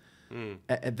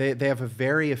 They have a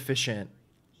very efficient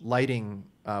lighting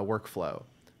workflow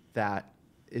that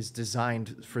is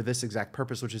designed for this exact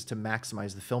purpose, which is to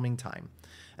maximize the filming time.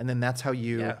 And then that's how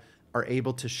you are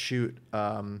able to shoot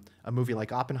a movie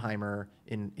like Oppenheimer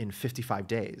in 55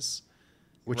 days,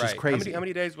 which is crazy. How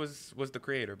many days was the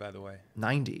creator, by the way?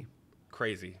 90.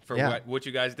 Crazy for what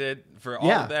you guys did for all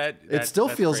of that. It still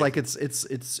feels like it's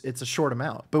a short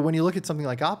amount. But when you look at something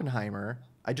like Oppenheimer,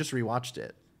 I just rewatched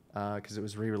it because it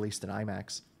was re-released in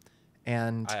IMAX.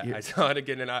 And I saw it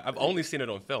again, and I've only seen it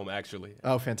on film, actually.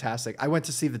 Oh, fantastic. I went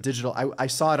to see the digital. I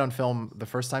saw it on film the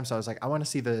first time, so I was like, I want to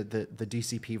see the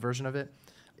DCP version of it.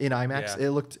 in IMAX. Yeah.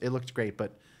 It looked great,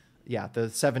 but yeah, the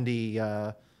 70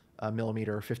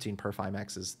 millimeter 15 perf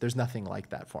IMAX there's nothing like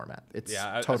that format. It's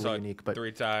totally I saw unique. it But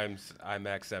 3 times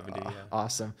IMAX 70. Yeah.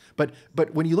 awesome. But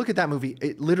when you look at that movie,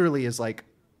 it literally is like,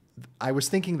 I was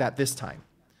thinking that this time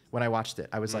when I watched it,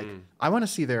 I was like, I want to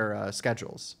see their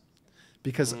schedules,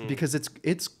 because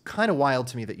it's kind of wild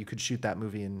to me that you could shoot that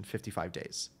movie in 55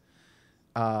 days.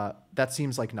 That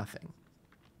seems like nothing.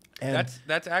 And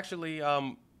That's actually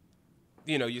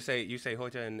you know, you say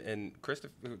Hoyte and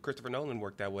Christopher Nolan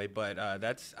worked that way, but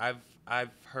that's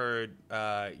I've heard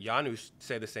Janusz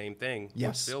say the same thing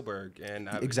with Spielberg, and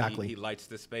exactly he lights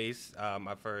the space.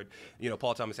 I've heard, you know,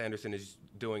 Paul Thomas Anderson is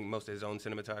doing most of his own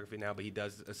cinematography now, but he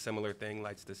does a similar thing,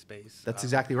 lights the space. That's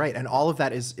exactly right, and all of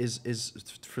that is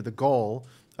for the goal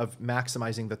of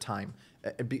maximizing the time.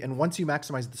 And once you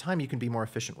maximize the time, you can be more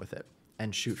efficient with it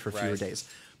and shoot for fewer days.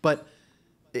 But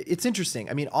it's interesting.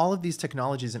 I mean, all of these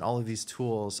technologies and all of these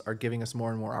tools are giving us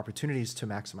more and more opportunities to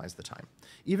maximize the time.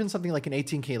 Even something like an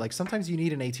 18K, like sometimes you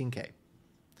need an 18K.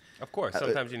 Of course,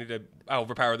 sometimes you need to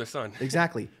overpower the sun.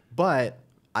 Exactly. But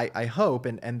I hope,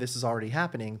 and this is already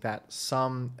happening, that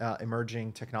some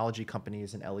emerging technology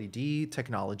companies and LED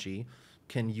technology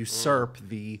can usurp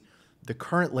the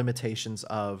current limitations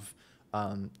of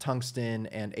tungsten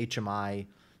and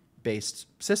HMI-based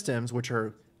systems, which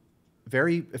are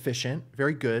very efficient,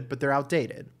 very good, but they're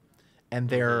outdated, and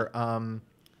they're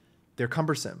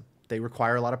cumbersome. They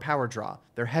require a lot of power draw.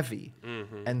 They're heavy,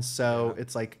 and so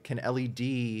it's like, can LED,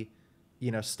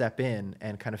 you know, step in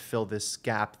and kind of fill this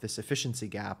gap, this efficiency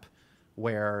gap,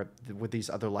 where with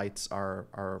these other lights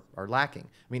are lacking.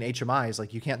 I mean, HMI is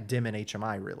like, you can't dim an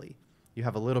HMI really. You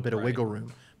have a little bit of wiggle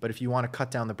room, but if you want to cut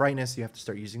down the brightness, you have to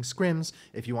start using scrims.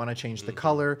 If you want to change the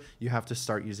color, you have to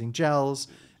start using gels.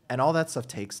 And all that stuff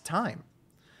takes time,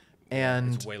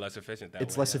 and it's way less efficient.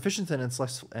 It's less efficient, and it's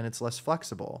less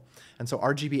flexible. And so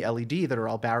RGB LED that are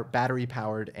all battery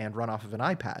powered and run off of an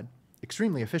iPad,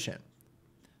 extremely efficient.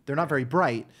 They're not very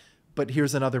bright, but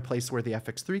here's another place where the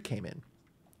FX3 came in.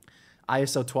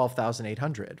 ISO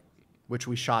 12,800, which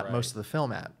we shot most of the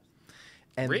film at.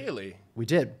 And really? We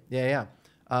did, yeah.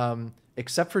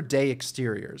 Except for day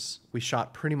exteriors, we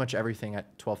shot pretty much everything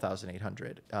at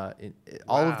 12,800.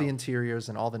 All of the interiors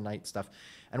and all the night stuff.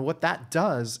 And what that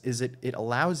does is it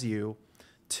allows you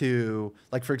to,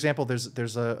 like, for example,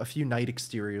 there's a few night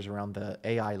exteriors around the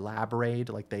AI lab raid.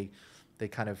 Like they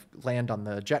kind of land on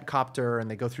the jet copter and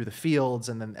they go through the fields,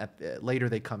 and then later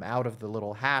they come out of the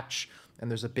little hatch, and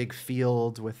there's a big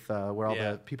field with where all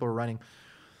the people are running.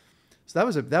 So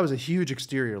that was a huge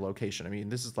exterior location. I mean,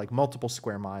 this is like multiple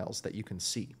square miles that you can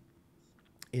see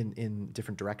in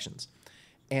different directions.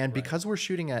 And because we're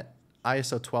shooting at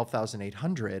ISO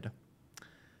 12,800,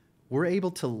 we're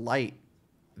able to light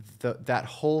that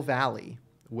whole valley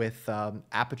with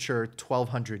aperture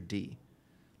 1200D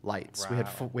lights.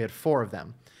 Wow. We had 4 of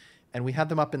them, and we had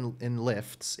them up in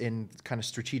lifts in kind of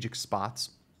strategic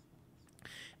spots.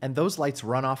 And those lights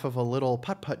run off of a little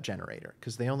putt-putt generator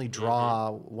because they only draw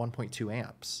 1.2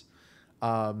 amps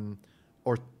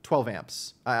or 12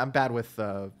 amps. I'm bad with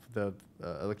the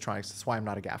electronics. That's why I'm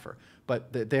not a gaffer.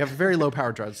 But they have very low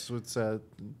power draws. So it's a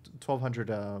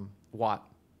 1,200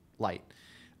 watt light.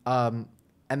 And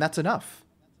that's enough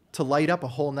to light up a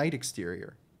whole night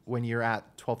exterior when you're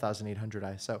at 12,800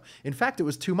 ISO. In fact, it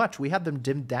was too much. We had them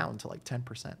dimmed down to like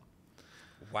 10%.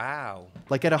 Wow.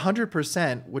 Like at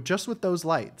 100%, with those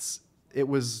lights, it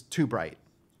was too bright.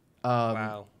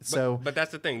 Wow. So, but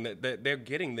that's the thing, that they're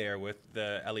getting there with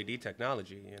the LED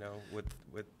technology. You know, with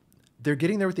they're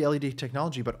getting there with the LED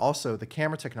technology, but also the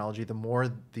camera technology. The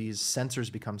more these sensors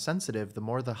become sensitive, the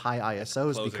more the high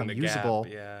ISOs become usable.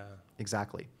 Gap. Yeah.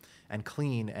 Exactly, and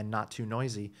clean and not too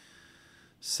noisy.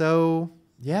 So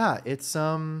yeah, it's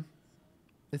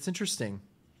interesting.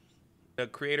 The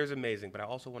creator's amazing, but I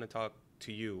also want to talk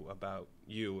to you about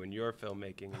you and your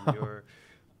filmmaking and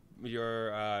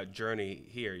your journey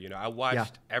here. You know, I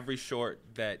watched every short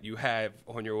that you have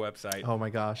on your website. Oh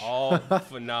my gosh. All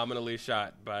phenomenally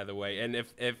shot, by the way. And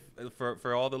if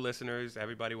for all the listeners,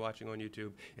 everybody watching on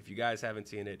YouTube, if you guys haven't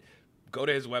seen it, go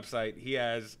to his website. He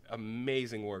has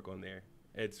amazing work on there.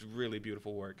 It's really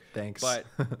beautiful work. Thanks. But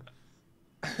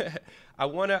I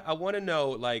wanna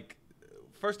know, like,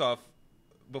 first off,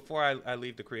 before I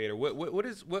leave the creator, what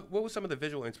was some of the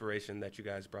visual inspiration that you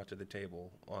guys brought to the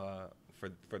table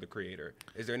for the creator?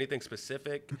 Is there anything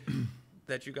specific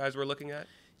that you guys were looking at?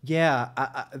 Yeah,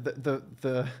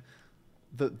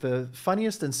 the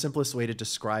funniest and simplest way to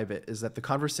describe it is that the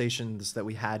conversations that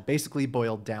we had basically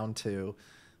boiled down to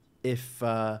if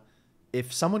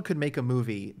someone could make a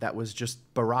movie that was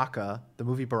just Baraka, the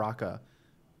movie Baraka,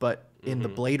 but in the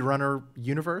Blade Runner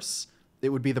universe, it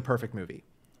would be the perfect movie.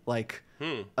 Like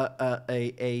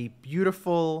a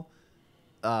beautiful,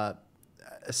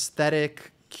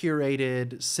 aesthetic,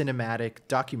 curated, cinematic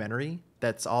documentary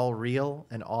that's all real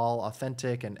and all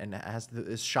authentic and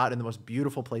is shot in the most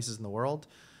beautiful places in the world,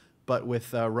 but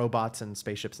with robots and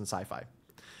spaceships and sci-fi.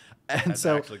 And that's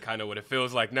actually kind of what it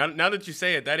feels like. Now that you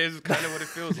say it, that is kind of what it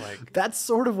feels like. That's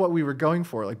sort of what we were going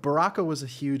for. Like, Baraka was a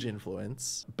huge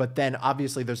influence, but then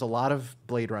obviously there's a lot of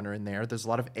Blade Runner in there. There's a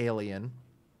lot of Alien.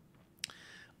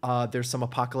 There's some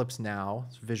Apocalypse Now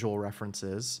visual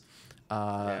references.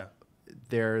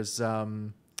 There's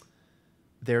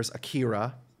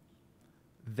Akira.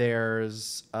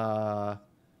 There's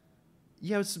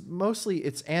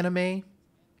it's anime,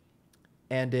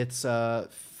 and it's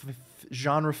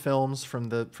genre films from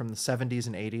the 70s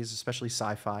and 80s, especially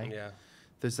sci-fi. Yeah.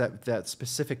 There's that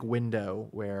specific window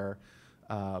where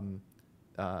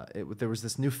there was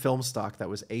this new film stock that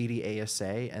was 80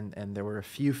 ASA, and there were a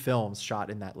few films shot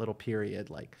in that little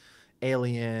period, like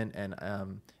Alien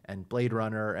and Blade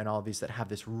Runner and all these that have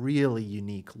this really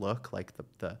unique look, like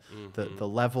the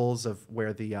levels of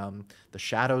where the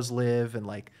shadows live, and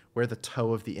like where the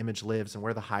toe of the image lives and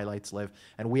where the highlights live.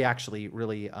 And we actually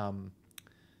really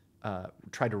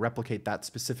tried to replicate that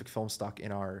specific film stock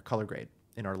in our color grade,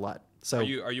 in our LUT. So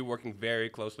are you working very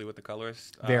closely with the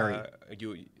colorist?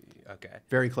 Okay.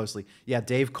 Very closely. Yeah,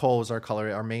 Dave Cole is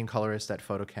our main colorist at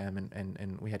Photochem,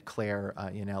 and we had Claire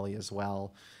Iannelli as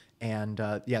well. And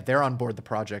they're on board the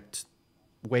project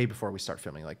way before we start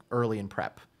filming, like early in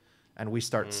prep. And we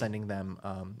start sending them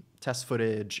test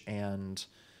footage and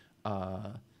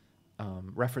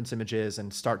reference images,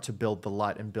 and start to build the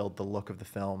LUT and build the look of the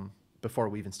film before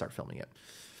we even start filming it.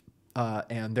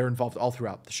 And they're involved all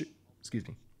throughout the shoot. Excuse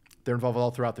me. They're involved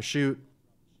all throughout the shoot.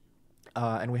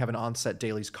 And we have an on-set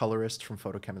dailies colorist from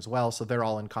Photochem as well, so they're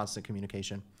all in constant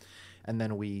communication. And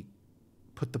then we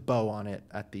put the bow on it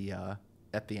at the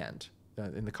end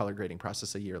in the color grading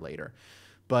process a year later.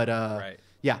 But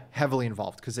yeah, heavily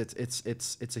involved, because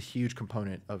it's a huge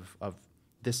component of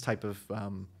this type of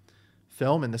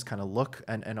film and this kind of look,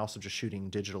 and also just shooting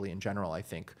digitally in general. I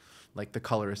think like the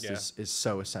colorist is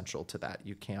so essential to that.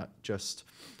 You can't just,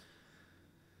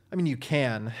 I mean, you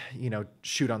can,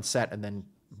 shoot on set and then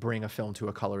bring a film to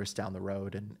a colorist down the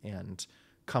road and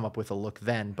come up with a look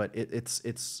then, but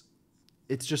it's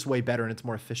just way better, and it's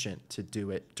more efficient to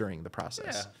do it during the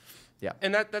process. Yeah.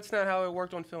 And that's not how it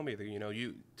worked on film either.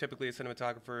 You typically, a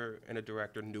cinematographer and a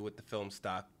director knew what the film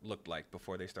stock looked like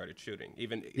before they started shooting,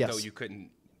 even though you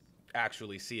couldn't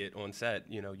actually see it on set.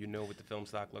 You know what the film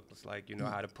stock looks like. You know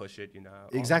how to push it.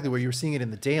 Exactly, where you were seeing it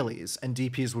in the dailies, and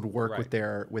DPs would work with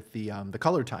the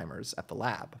color timers at the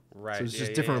lab. Right. So it was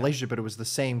just a different relationship, but it was the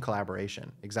same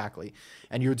collaboration. Exactly,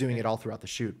 and you were doing it all throughout the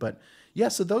shoot. But yeah,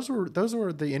 so those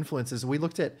were the influences. We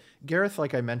looked at Gareth,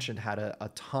 like I mentioned, had a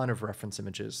ton of reference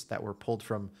images that were pulled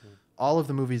from all of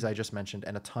the movies I just mentioned,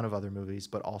 and a ton of other movies,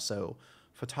 but also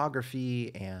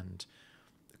photography and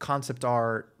concept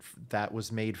art that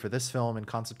was made for this film, and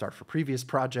concept art for previous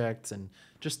projects, and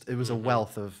just it was a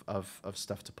wealth of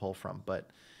stuff to pull from. But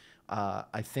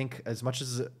I think as much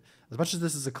as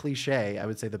this is a cliche, I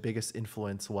would say the biggest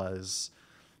influence was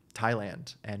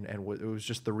Thailand, and it was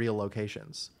just the real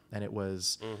locations, and it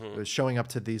was showing up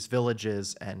to these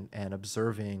villages and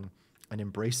observing and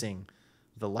embracing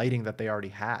the lighting that they already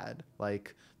had,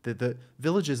 like the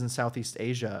villages in Southeast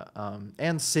Asia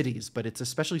and cities, but it's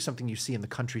especially something you see in the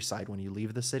countryside when you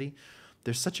leave the city.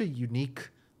 There's such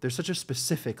a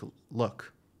specific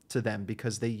look to them,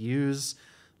 because they use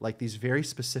like these very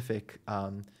specific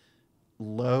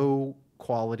low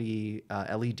quality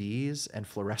LEDs and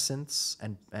fluorescents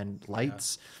and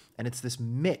lights, and it's this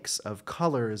mix of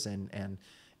colors and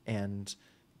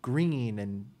green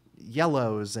and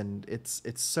yellows, and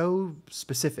it's so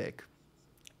specific.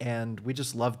 And we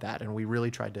just loved that, and we really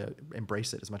tried to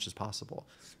embrace it as much as possible.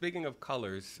 Speaking of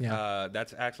colors,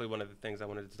 that's actually one of the things I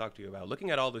wanted to talk to you about. Looking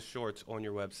at all the shorts on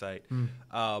your website,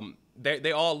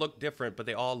 they all look different, but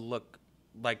they all look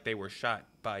like they were shot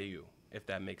by you, if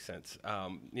that makes sense.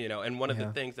 And one of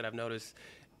the things that I've noticed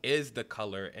is the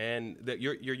color, and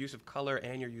your use of color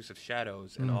and your use of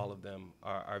shadows in all of them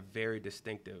are very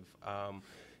distinctive.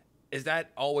 Is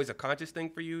that always a conscious thing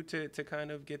for you to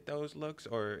kind of get those looks,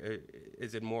 or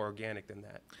is it more organic than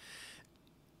that?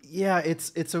 Yeah,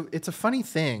 it's a funny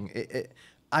thing.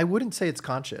 I wouldn't say it's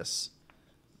conscious,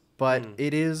 but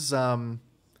it is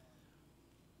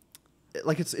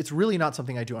it's really not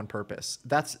something I do on purpose.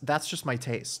 That's just my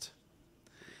taste.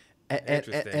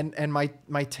 And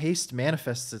my taste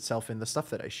manifests itself in the stuff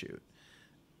that I shoot.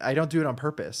 I don't do it on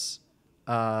purpose,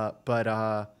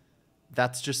 but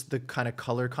that's just the kind of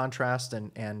color contrast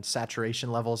and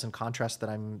saturation levels and contrast that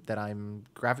I'm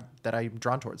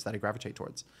drawn towards, that I gravitate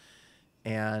towards.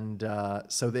 And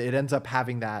so it ends up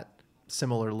having that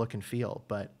similar look and feel.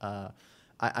 But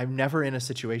I'm never in a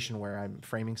situation where I'm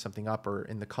framing something up or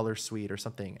in the color suite or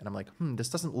something, and I'm like, this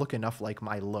doesn't look enough like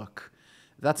my look.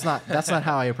 That's not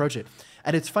how I approach it.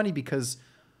 And it's funny because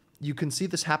you can see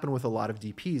this happen with a lot of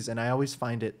DPs, and I always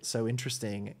find it so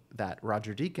interesting that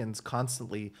Roger Deakins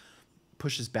constantly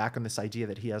pushes back on this idea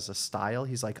that he has a style.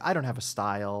 He's like, I don't have a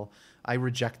style. I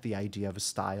reject the idea of a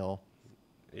style.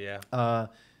 Yeah.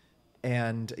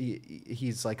 And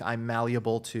he's like, I'm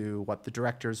malleable to what the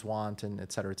directors want, and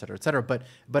et cetera, et cetera, et cetera.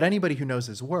 But anybody who knows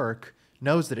his work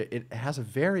knows that it has a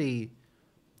very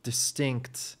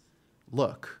distinct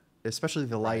look, especially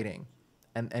the lighting.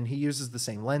 And he uses the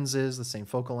same lenses, the same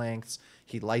focal lengths.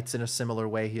 He lights in a similar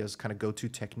way. He has kind of go-to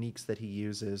techniques that he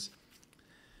uses.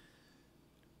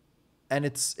 And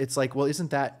it's like, well, isn't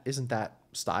that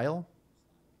style?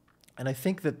 And I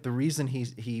think that the reason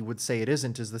he would say it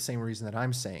isn't is the same reason that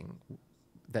I'm saying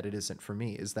that it isn't for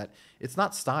me, is that it's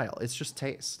not style, it's just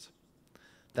taste.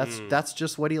 That's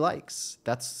just what he likes.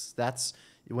 That's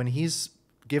when he's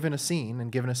given a scene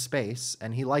and given a space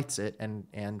and he lights it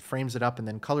and frames it up and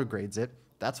then color grades it,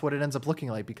 that's what it ends up looking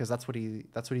like, because that's what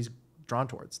he's drawn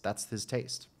towards. That's his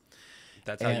taste.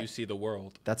 That's how you see the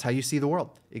world. That's how you see the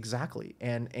world. Exactly.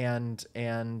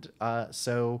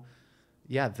 So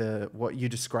yeah, what you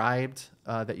described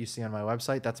that you see on my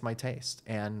website, that's my taste.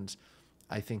 And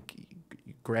I think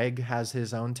Greg has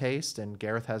his own taste and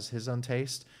Gareth has his own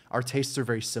taste. Our tastes are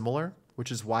very similar,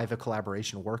 which is why the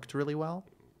collaboration worked really well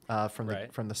from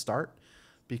the start,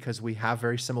 because we have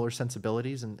very similar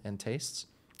sensibilities and tastes.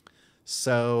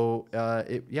 So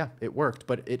it worked.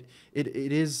 But it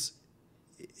is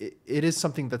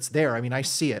something that's there. I mean, I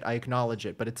see it, I acknowledge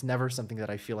it, but it's never something that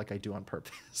I feel like I do on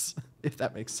purpose, if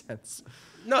that makes sense.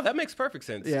 No, that makes perfect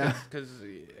sense. Yeah. Because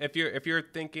if you're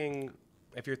thinking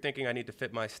I need to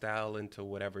fit my style into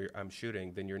whatever I'm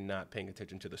shooting, then you're not paying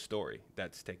attention to the story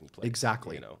that's taking place.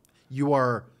 Exactly. You know, you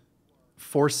are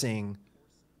forcing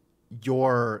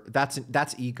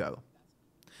that's ego.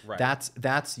 Right.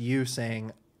 That's you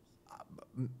saying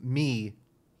me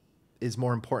is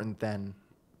more important than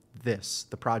this,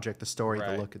 the project, the story,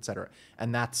 the look, etc.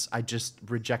 And I just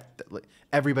reject that.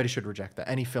 Everybody should reject that.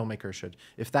 Any filmmaker should.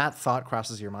 If that thought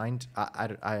crosses your mind,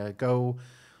 I go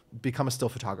become a still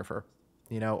photographer,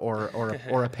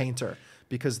 or a painter,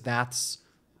 because that's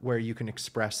where you can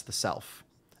express the self.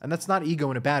 And that's not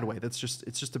ego in a bad way. It's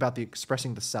just about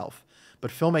expressing the self. But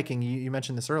filmmaking, you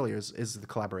mentioned this earlier, is the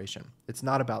collaboration. It's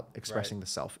not about expressing the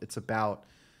self. It's about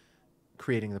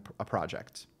creating a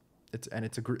project.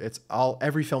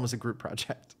 Every film is a group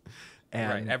project.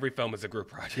 And every film is a group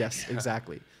project. Yes,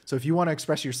 exactly. So if you want to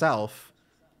express yourself,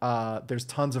 there's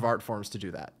tons of art forms to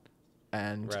do that.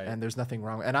 And there's nothing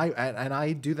wrong. And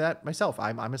I do that myself.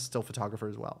 I'm a still photographer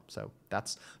as well. So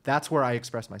that's where I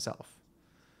express myself,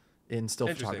 in still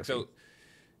photography. So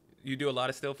you do a lot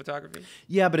of still photography?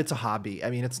 Yeah, but it's a hobby. I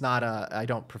mean, it's not I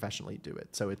don't professionally do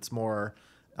it. So it's more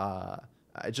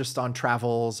just on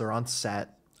travels or on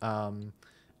set, and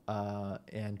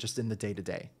just in the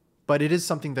day-to-day. But it is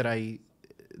something that I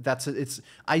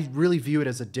really view it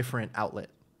as a different outlet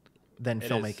than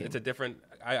filmmaking. It's a different.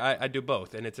 I do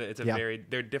both, and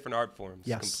they're different art forms.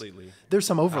 Yes. Completely. There's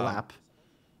some overlap.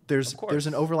 There's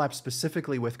an overlap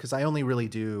specifically because I only really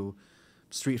do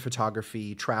street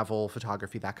photography, travel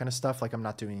photography, that kind of stuff. Like, I'm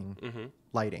not doing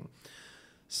lighting.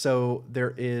 So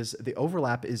the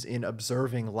overlap is in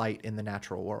observing light in the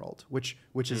natural world, which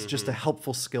is just a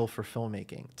helpful skill for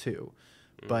filmmaking too.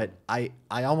 But I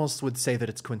almost would say that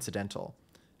it's coincidental.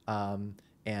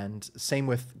 And same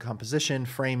with composition,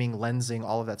 framing, lensing,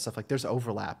 all of that stuff. Like, there's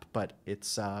overlap, but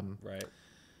it's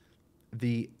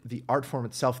the art form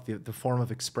itself, the form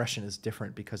of expression is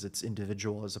different because it's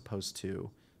individual as opposed to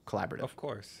collaborative. Of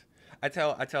course. I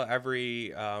tell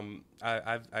every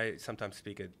I sometimes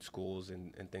speak at schools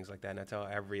and things like that, and I tell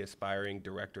every aspiring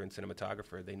director and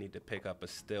cinematographer they need to pick up a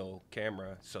still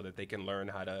camera so that they can learn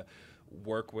how to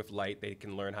work with light, they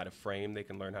can learn how to frame, they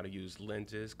can learn how to use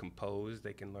lenses, compose,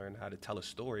 they can learn how to tell a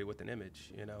story with an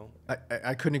image,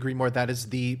 I couldn't agree more. That is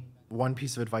the one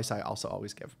piece of advice I also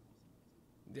always give.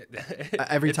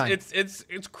 Every time.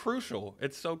 It's crucial.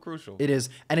 It's so crucial. It is.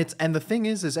 And the thing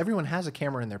is everyone has a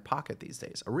camera in their pocket these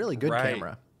days, a really good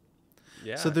camera.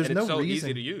 Yeah. So there's no reason. It's so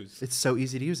easy to use. It's so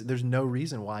easy to use. There's no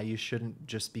reason why you shouldn't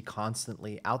just be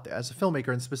constantly out there as a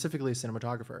filmmaker and specifically a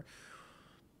cinematographer.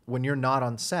 When you're not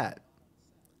on set,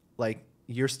 like,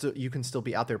 you can still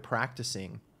be out there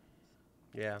practicing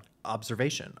Yeah.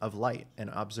 observation of light and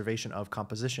observation of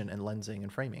composition and lensing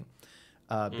and framing,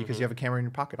 because you have a camera in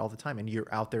your pocket all the time and you're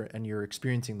out there and you're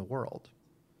experiencing the world.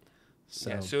 So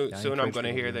yeah, soon I'm going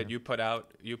to hear that you put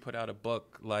out a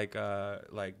book like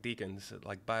Deacons,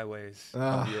 like byways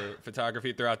of your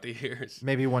photography throughout the years.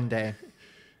 Maybe one day.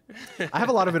 I have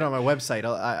a lot of it on my website.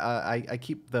 I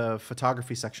keep the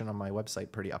photography section on my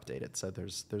website pretty updated, so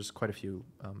there's quite a few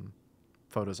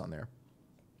photos on there.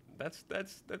 That's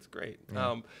great.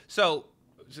 Yeah. So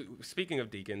speaking of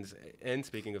Deacons and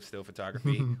speaking of still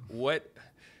photography, what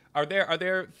are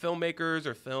there filmmakers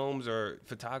or films or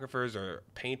photographers or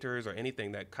painters or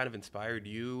anything that kind of inspired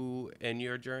you in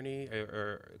your journey,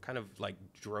 or kind of like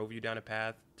drove you down a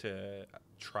path to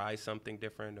try something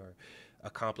different or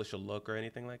accomplish a look or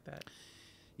anything like that?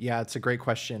 Yeah, it's a great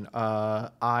question.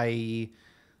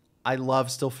 I love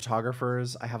still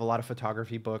photographers. I have a lot of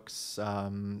photography books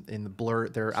in the blur.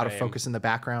 They're out of focus in the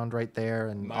background right there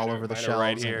and all over the shelves.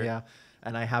 Right here. Yeah.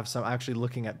 And I have some, actually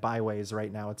looking at byways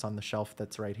right now. It's on the shelf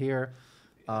that's right here.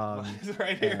 It's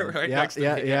right here, right yeah, next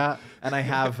to me. Yeah. And I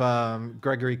have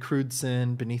Gregory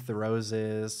Crudson, Beneath the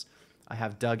Roses. I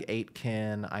have Doug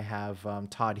Aitken. I have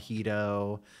Todd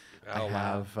Hito. I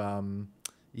have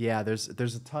there's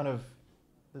a ton of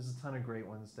great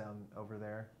ones down over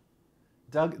there.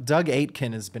 Doug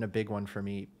Aitken has been a big one for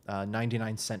me.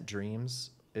 99 Cent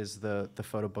Dreams is the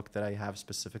photo book that I have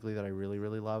specifically that I really,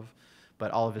 really love.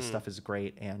 But all of his stuff is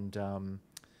great, and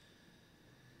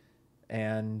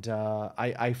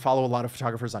I follow a lot of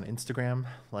photographers on Instagram,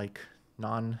 like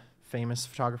non-famous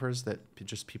photographers, that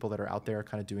just people that are out there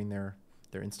kind of doing their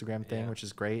Instagram thing, which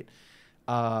is great.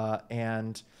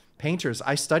 And painters.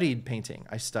 I studied painting.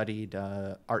 I studied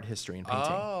art history and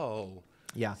painting. Oh,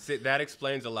 yeah. See, that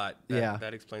explains a lot.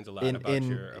 That explains a lot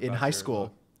in high school.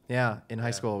 Look. Yeah, in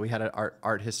high school we had an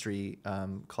art history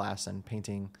class and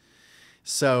painting.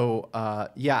 So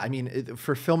I mean,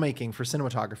 for filmmaking, for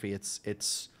cinematography,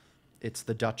 it's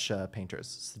the Dutch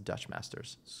painters, it's the Dutch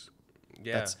masters.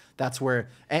 Yeah, that's where,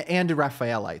 and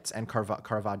Raphaelites and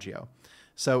Caravaggio.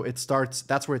 So it starts.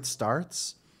 That's where it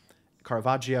starts.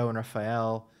 Caravaggio and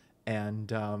Raphael, and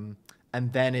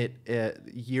then it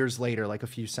years later, like a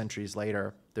few centuries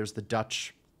later, there's the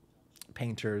Dutch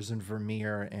painters, and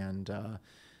Vermeer and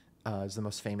is the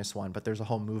most famous one. But there's a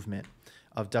whole movement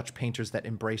of Dutch painters that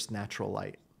embraced natural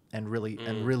light and really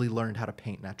learned how to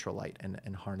paint natural light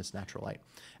and harness natural light.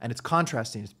 And it's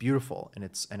contrasting, it's beautiful, and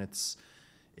it's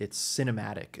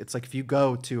cinematic. It's like if you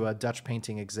go to a Dutch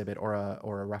painting exhibit or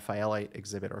a Raphaelite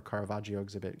exhibit or Caravaggio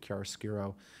exhibit,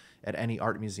 chiaroscuro, at any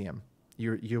art museum,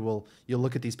 you'll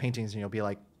look at these paintings and you'll be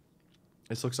like,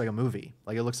 this looks like a movie.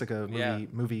 Like it looks like a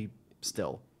movie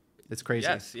still. It's crazy.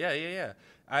 Yes, yeah.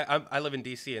 I live in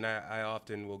D.C. and I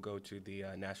often will go to the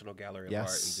National Gallery of Art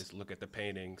and just look at the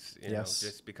paintings, you know,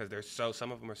 just because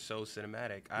some of them are so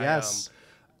cinematic.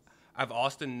 I've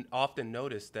often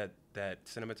noticed that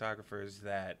cinematographers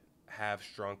that have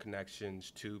strong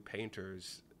connections to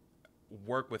painters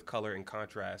work with color and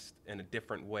contrast in a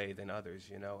different way than others.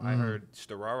 You know, I heard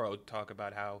Storaro talk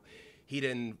about how he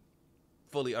didn't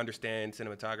fully understand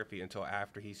cinematography until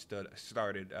after he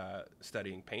started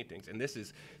studying paintings, and this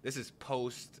is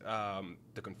post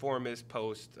the Conformist,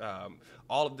 post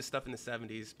all of the stuff in the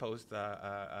 70s, post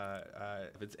I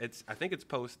think it's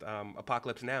post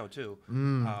Apocalypse Now too.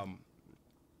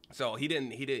 So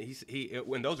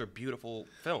when those are beautiful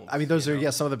films. I mean, those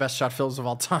are some of the best shot films of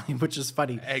all time, which is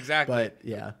funny. Exactly. But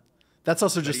yeah, that's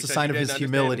also just a sign of his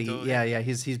humility.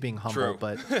 He's being humble. True.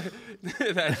 But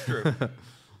that's true.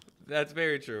 That's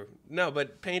very true. No,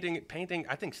 but painting.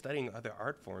 I think studying other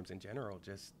art forms in general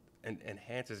just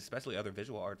enhances, especially other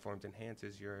visual art forms,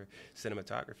 enhances your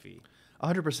cinematography.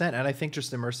 100%. And I think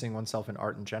just immersing oneself in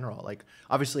art in general. Like,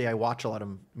 obviously, I watch a lot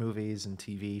of movies and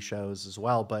TV shows as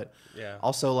well, but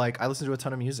also, like, I listen to a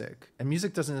ton of music. And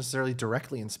music doesn't necessarily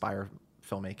directly inspire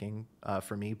filmmaking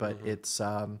for me, but it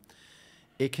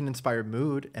can inspire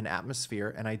mood and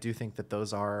atmosphere. And I do think that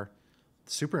those are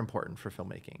super important for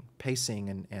filmmaking.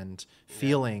 Pacing and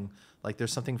feeling. Like,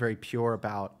 there's something very pure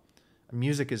about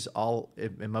music is all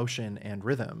emotion and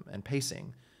rhythm and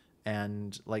pacing.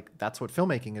 And like that's what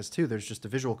filmmaking is too. There's just a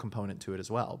visual component to it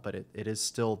as well, but it is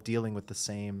still dealing with the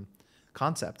same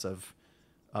concepts of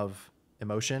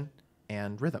emotion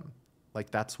and rhythm.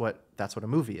 Like that's what a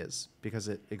movie is, because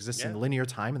it exists in linear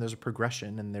time and there's a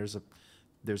progression and there's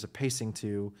a pacing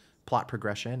to plot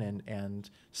progression and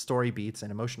story beats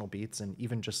and emotional beats, and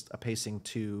even just a pacing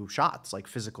to shots, like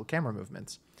physical camera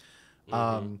movements.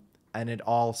 And it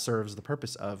all serves the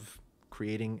purpose of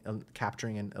creating,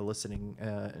 capturing, and eliciting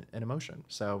an emotion.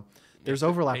 So there's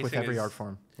overlap with every art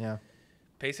form. Yeah.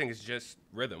 pacing is just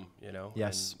rhythm, you know.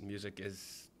 Yes. And music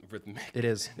is rhythmic. It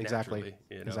is exactly. Naturally,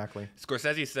 you know? Exactly.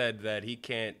 Scorsese said that he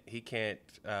can't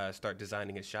start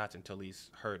designing his shots until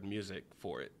he's heard music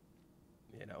for it,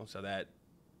 you know. So that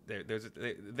there's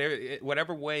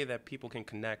whatever way that people can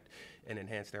connect and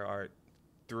enhance their art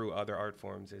through other art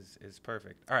forms is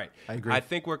perfect. All right. I agree. I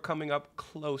think we're coming up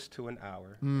close to an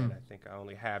hour, and I think I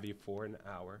only have you for an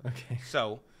hour. Okay.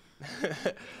 So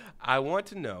I want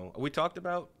to know, we talked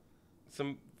about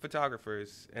some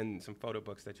photographers and some photo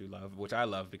books that you love, which I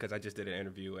love because I just did an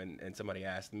interview and somebody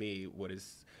asked me what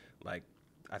is like,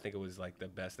 I think it was like the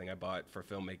best thing I bought for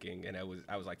filmmaking, and I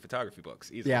was like photography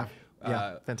books. Easily.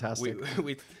 Yeah, fantastic.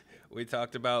 We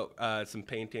talked about some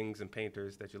paintings and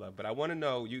painters that you love, but I want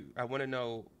to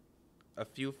know a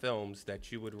few films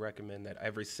that you would recommend that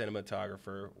every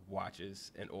cinematographer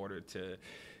watches in order to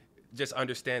just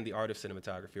understand the art of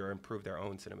cinematography or improve their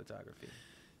own cinematography.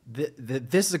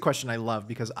 This is a question I love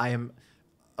because I am,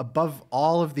 above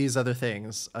all of these other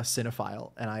things, a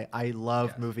cinephile, and I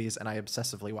love movies, and I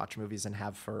obsessively watch movies and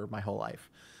have for my whole life.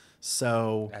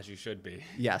 So, as you should be.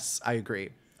 Yes, I agree.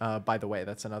 By the way,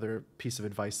 that's another piece of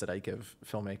advice that I give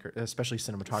filmmakers, especially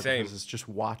cinematographers, is just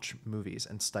watch movies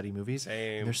and study movies.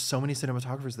 And there's so many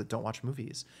cinematographers that don't watch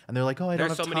movies, and they're like, "Oh, I don't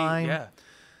have time."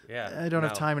 I don't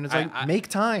have time, and it's like, make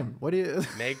time. What do you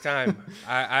make time?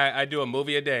 I do a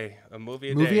movie a day. A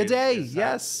movie a day.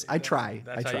 Yes, I try.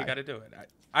 That's how you got to do it.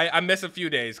 I miss a few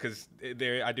days because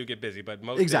I do get busy, but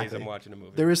most days I'm watching a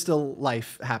movie. There is still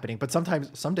life happening, but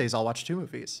some days I'll watch 2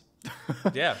 movies.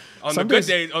 Yeah, on the good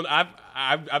days,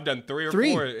 I've done 3 or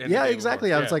 4. Yeah,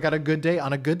 exactly. I was like, on a good day,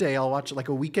 I'll watch, like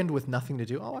a weekend with nothing to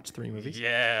do, I'll watch 3 movies.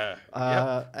 Yeah,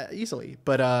 easily.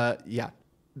 But yeah,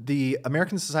 the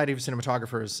American Society of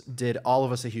Cinematographers did all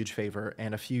of us a huge favor,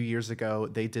 and a few years ago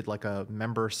they did like a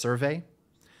member survey,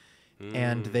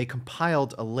 and they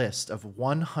compiled a list of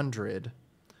 100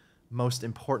 most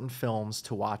important films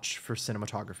to watch for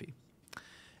cinematography.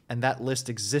 And that list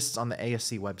exists on the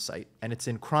ASC website, and it's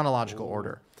in chronological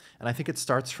order. And I think it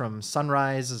starts from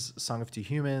Sunrise, Song of Two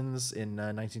Humans in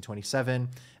 1927,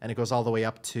 and it goes all the way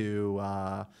up to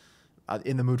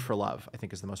In the Mood for Love, I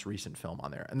think is the most recent film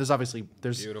on there. And there's obviously,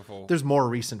 there's more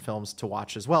recent films to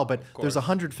watch as well, but there's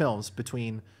 100 films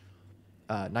between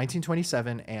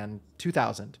 1927 and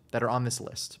 2000 that are on this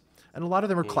list. And a lot of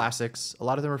them are classics. A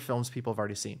lot of them are films people have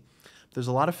already seen. There's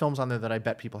a lot of films on there that I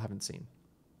bet people haven't seen.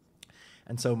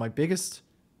 And so my biggest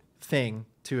thing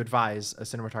to advise a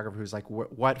cinematographer who's like,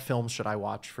 what films should I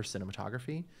watch for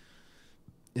cinematography,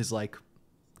 is like,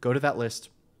 go to that list,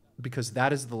 because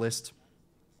that is the list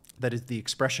that is the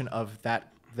expression of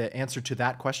that, the answer to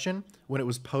that question when it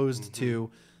was posed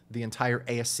to the entire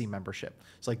ASC membership.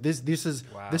 It's like this is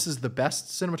the best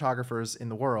cinematographers in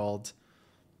the world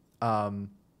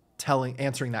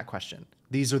answering that question.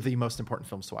 These are the most important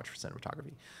films to watch for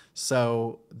cinematography.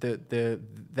 So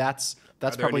that's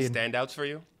probably any standouts for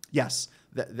you. Yes,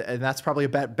 and that's probably a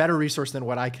better resource than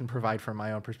what I can provide from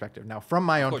my own perspective. Now, from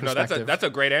my own perspective, no, that's a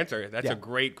great answer. That's a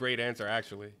great answer,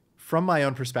 actually. From my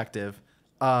own perspective,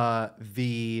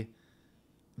 the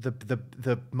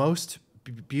most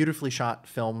beautifully shot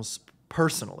films,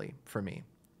 personally for me,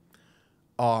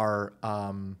 are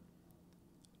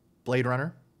Blade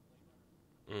Runner,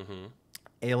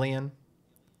 Alien,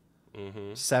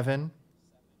 7.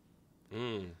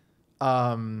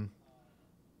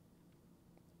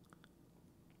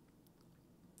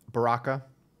 Baraka.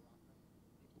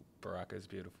 Baraka is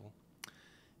beautiful.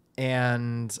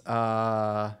 And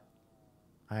I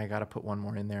gotta put one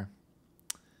more in there.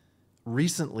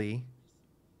 Recently,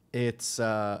 it's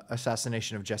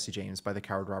Assassination of Jesse James by the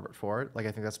coward Robert Ford. Like,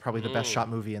 I think that's probably the best shot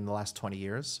movie in the last 20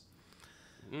 years.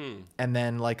 And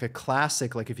then like a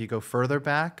classic, like if you go further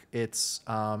back, it's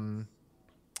probably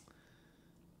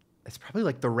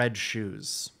like The Red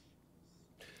Shoes.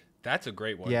 That's a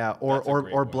great one. Yeah,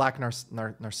 or Black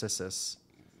Narcissus.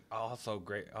 Also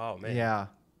great. Oh man. Yeah.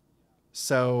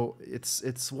 So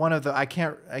it's one of the, I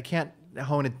can't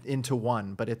hone it into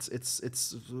one, but it's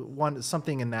one,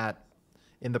 something in the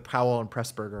Powell and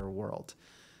Pressburger world.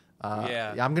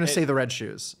 I'm gonna say The Red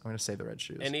Shoes.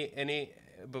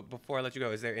 But before I let you go,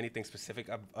 is there anything specific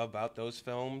about those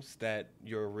films that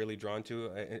you're really drawn to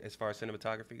as far as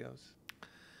cinematography goes?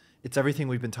 It's everything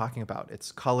we've been talking about.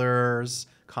 It's colors,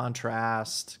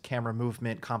 contrast, camera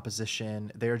movement,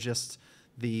 composition. They're just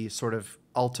the sort of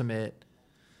ultimate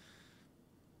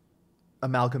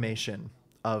amalgamation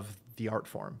of the art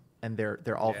form. And they're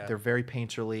very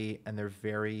painterly, and they're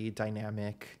very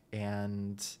dynamic,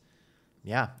 and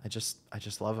yeah, I just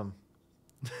love them.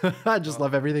 I just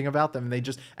love everything about them.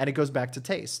 And it goes back to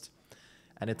taste.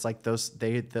 And it's like that's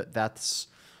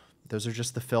those are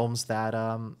just the films that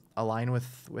align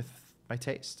with my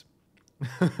taste.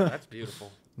 That's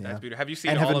beautiful. Yeah. That's beautiful. Have you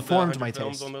seen And all have of the informed 100 my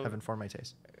films taste. on the? Have informed my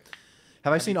taste.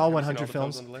 Have I seen all 100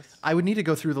 films? On the list? I would need to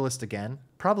go through the list again.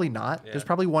 Probably not. Yeah. There's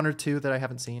probably one or two that I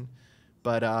haven't seen,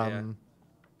 but I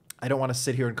don't want to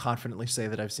sit here and confidently say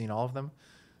that I've seen all of them.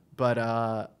 But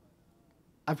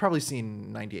I've probably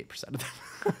seen 98% of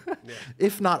them,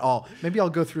 if not all. Maybe I'll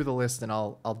go through the list and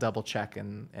I'll double check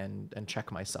and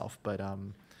check myself. But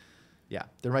yeah,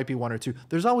 there might be one or two.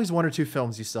 There's always one or two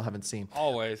films you still haven't seen.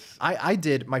 Always. I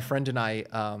did. My friend and I,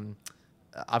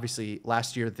 obviously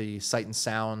last year the Sight and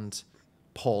Sound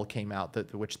poll came out,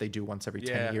 which they do once every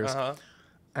 10 years.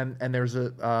 And there's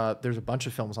a bunch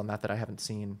of films on that I haven't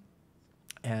seen.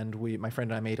 And my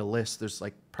friend and I made a list. There's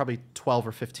like probably 12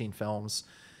 or 15 films.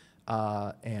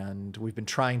 And we've been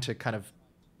trying to kind of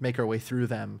make our way through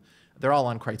them. They're all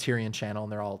on Criterion Channel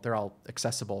and they're all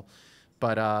accessible.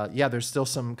 But yeah, there's still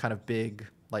some kind of big,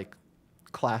 like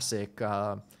classic,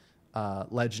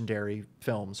 legendary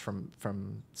films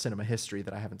from cinema history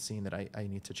that I haven't seen that I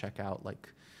need to check out, like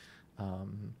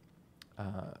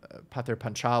Pater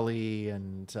Panchali,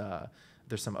 and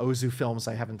there's some Ozu films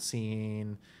I haven't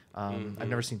seen. I've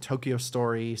never seen Tokyo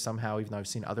Story somehow, even though I've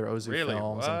seen other Ozu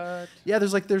films. And yeah,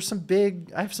 there's some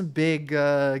big. I have some big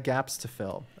gaps to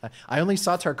fill. I only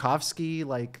saw Tarkovsky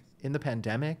like in the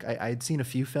pandemic. I had seen a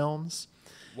few films.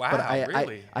 Wow, but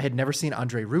really? I had never seen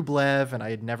Andrei Rublev, and I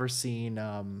had never seen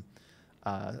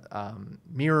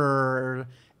Mirror,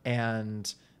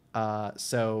 and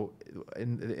so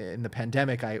in the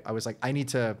pandemic, I was like, I need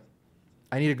to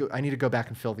go back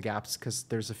and fill the gaps because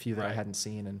there's a few that I hadn't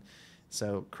seen, and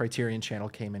so Criterion Channel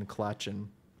came in clutch, and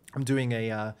I'm doing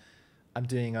a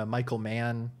Michael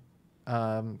Mann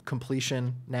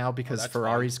completion now because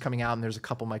Ferrari's coming out, and there's a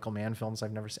couple Michael Mann films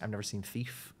I've never seen.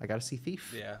 Thief, I got to see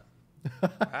Thief. Yeah.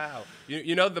 Wow.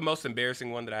 You know the most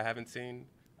embarrassing one that I haven't seen?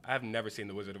 I've never seen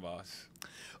The Wizard of Oz.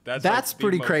 That's like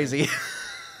pretty crazy.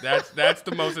 That's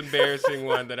the most embarrassing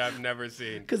one that I've never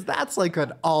seen. Because that's like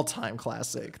an all-time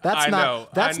classic. That's I know.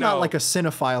 not like a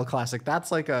cinephile classic.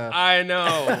 That's like a. I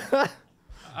know.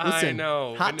 Listen, I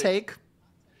know. Hot take.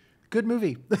 Good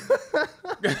movie.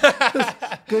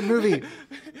 Good movie.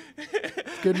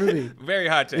 Good movie. Very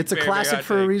hot take. It's a classic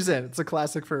for a reason. It's a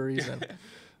classic for a reason.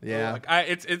 Yeah. Like,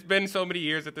 it's been so many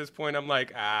years at this point. I'm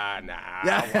like, nah,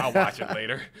 I'll watch it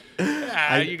later.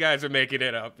 You guys are making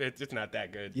it up. It's not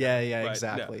that good. Yeah, but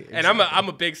exactly. No. And I'm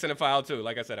a big cinephile too.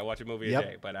 Like I said, I watch a movie a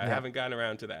day, but I haven't gotten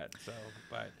around to that. So,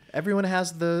 but everyone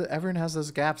has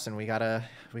those gaps, and we gotta.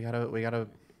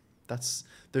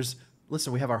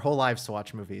 Listen, we have our whole lives to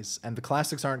watch movies, and the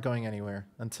classics aren't going anywhere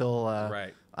until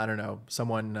I don't know,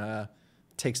 someone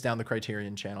takes down the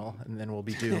Criterion Channel, and then we'll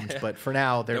be doomed. But for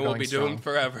now, they're going strong. We'll be doomed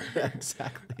forever.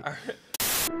 Exactly.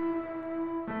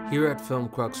 Here at Film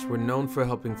Crux, we're known for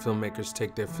helping filmmakers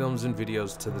take their films and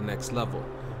videos to the next level,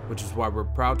 which is why we're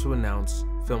proud to announce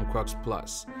Film Crux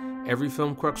Plus, every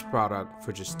Film Crux product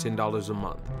for just $10 a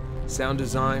month. Sound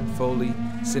design, Foley,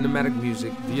 cinematic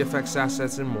music, VFX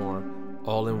assets, and more,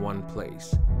 all in one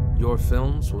place. Your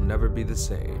films will never be the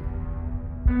same.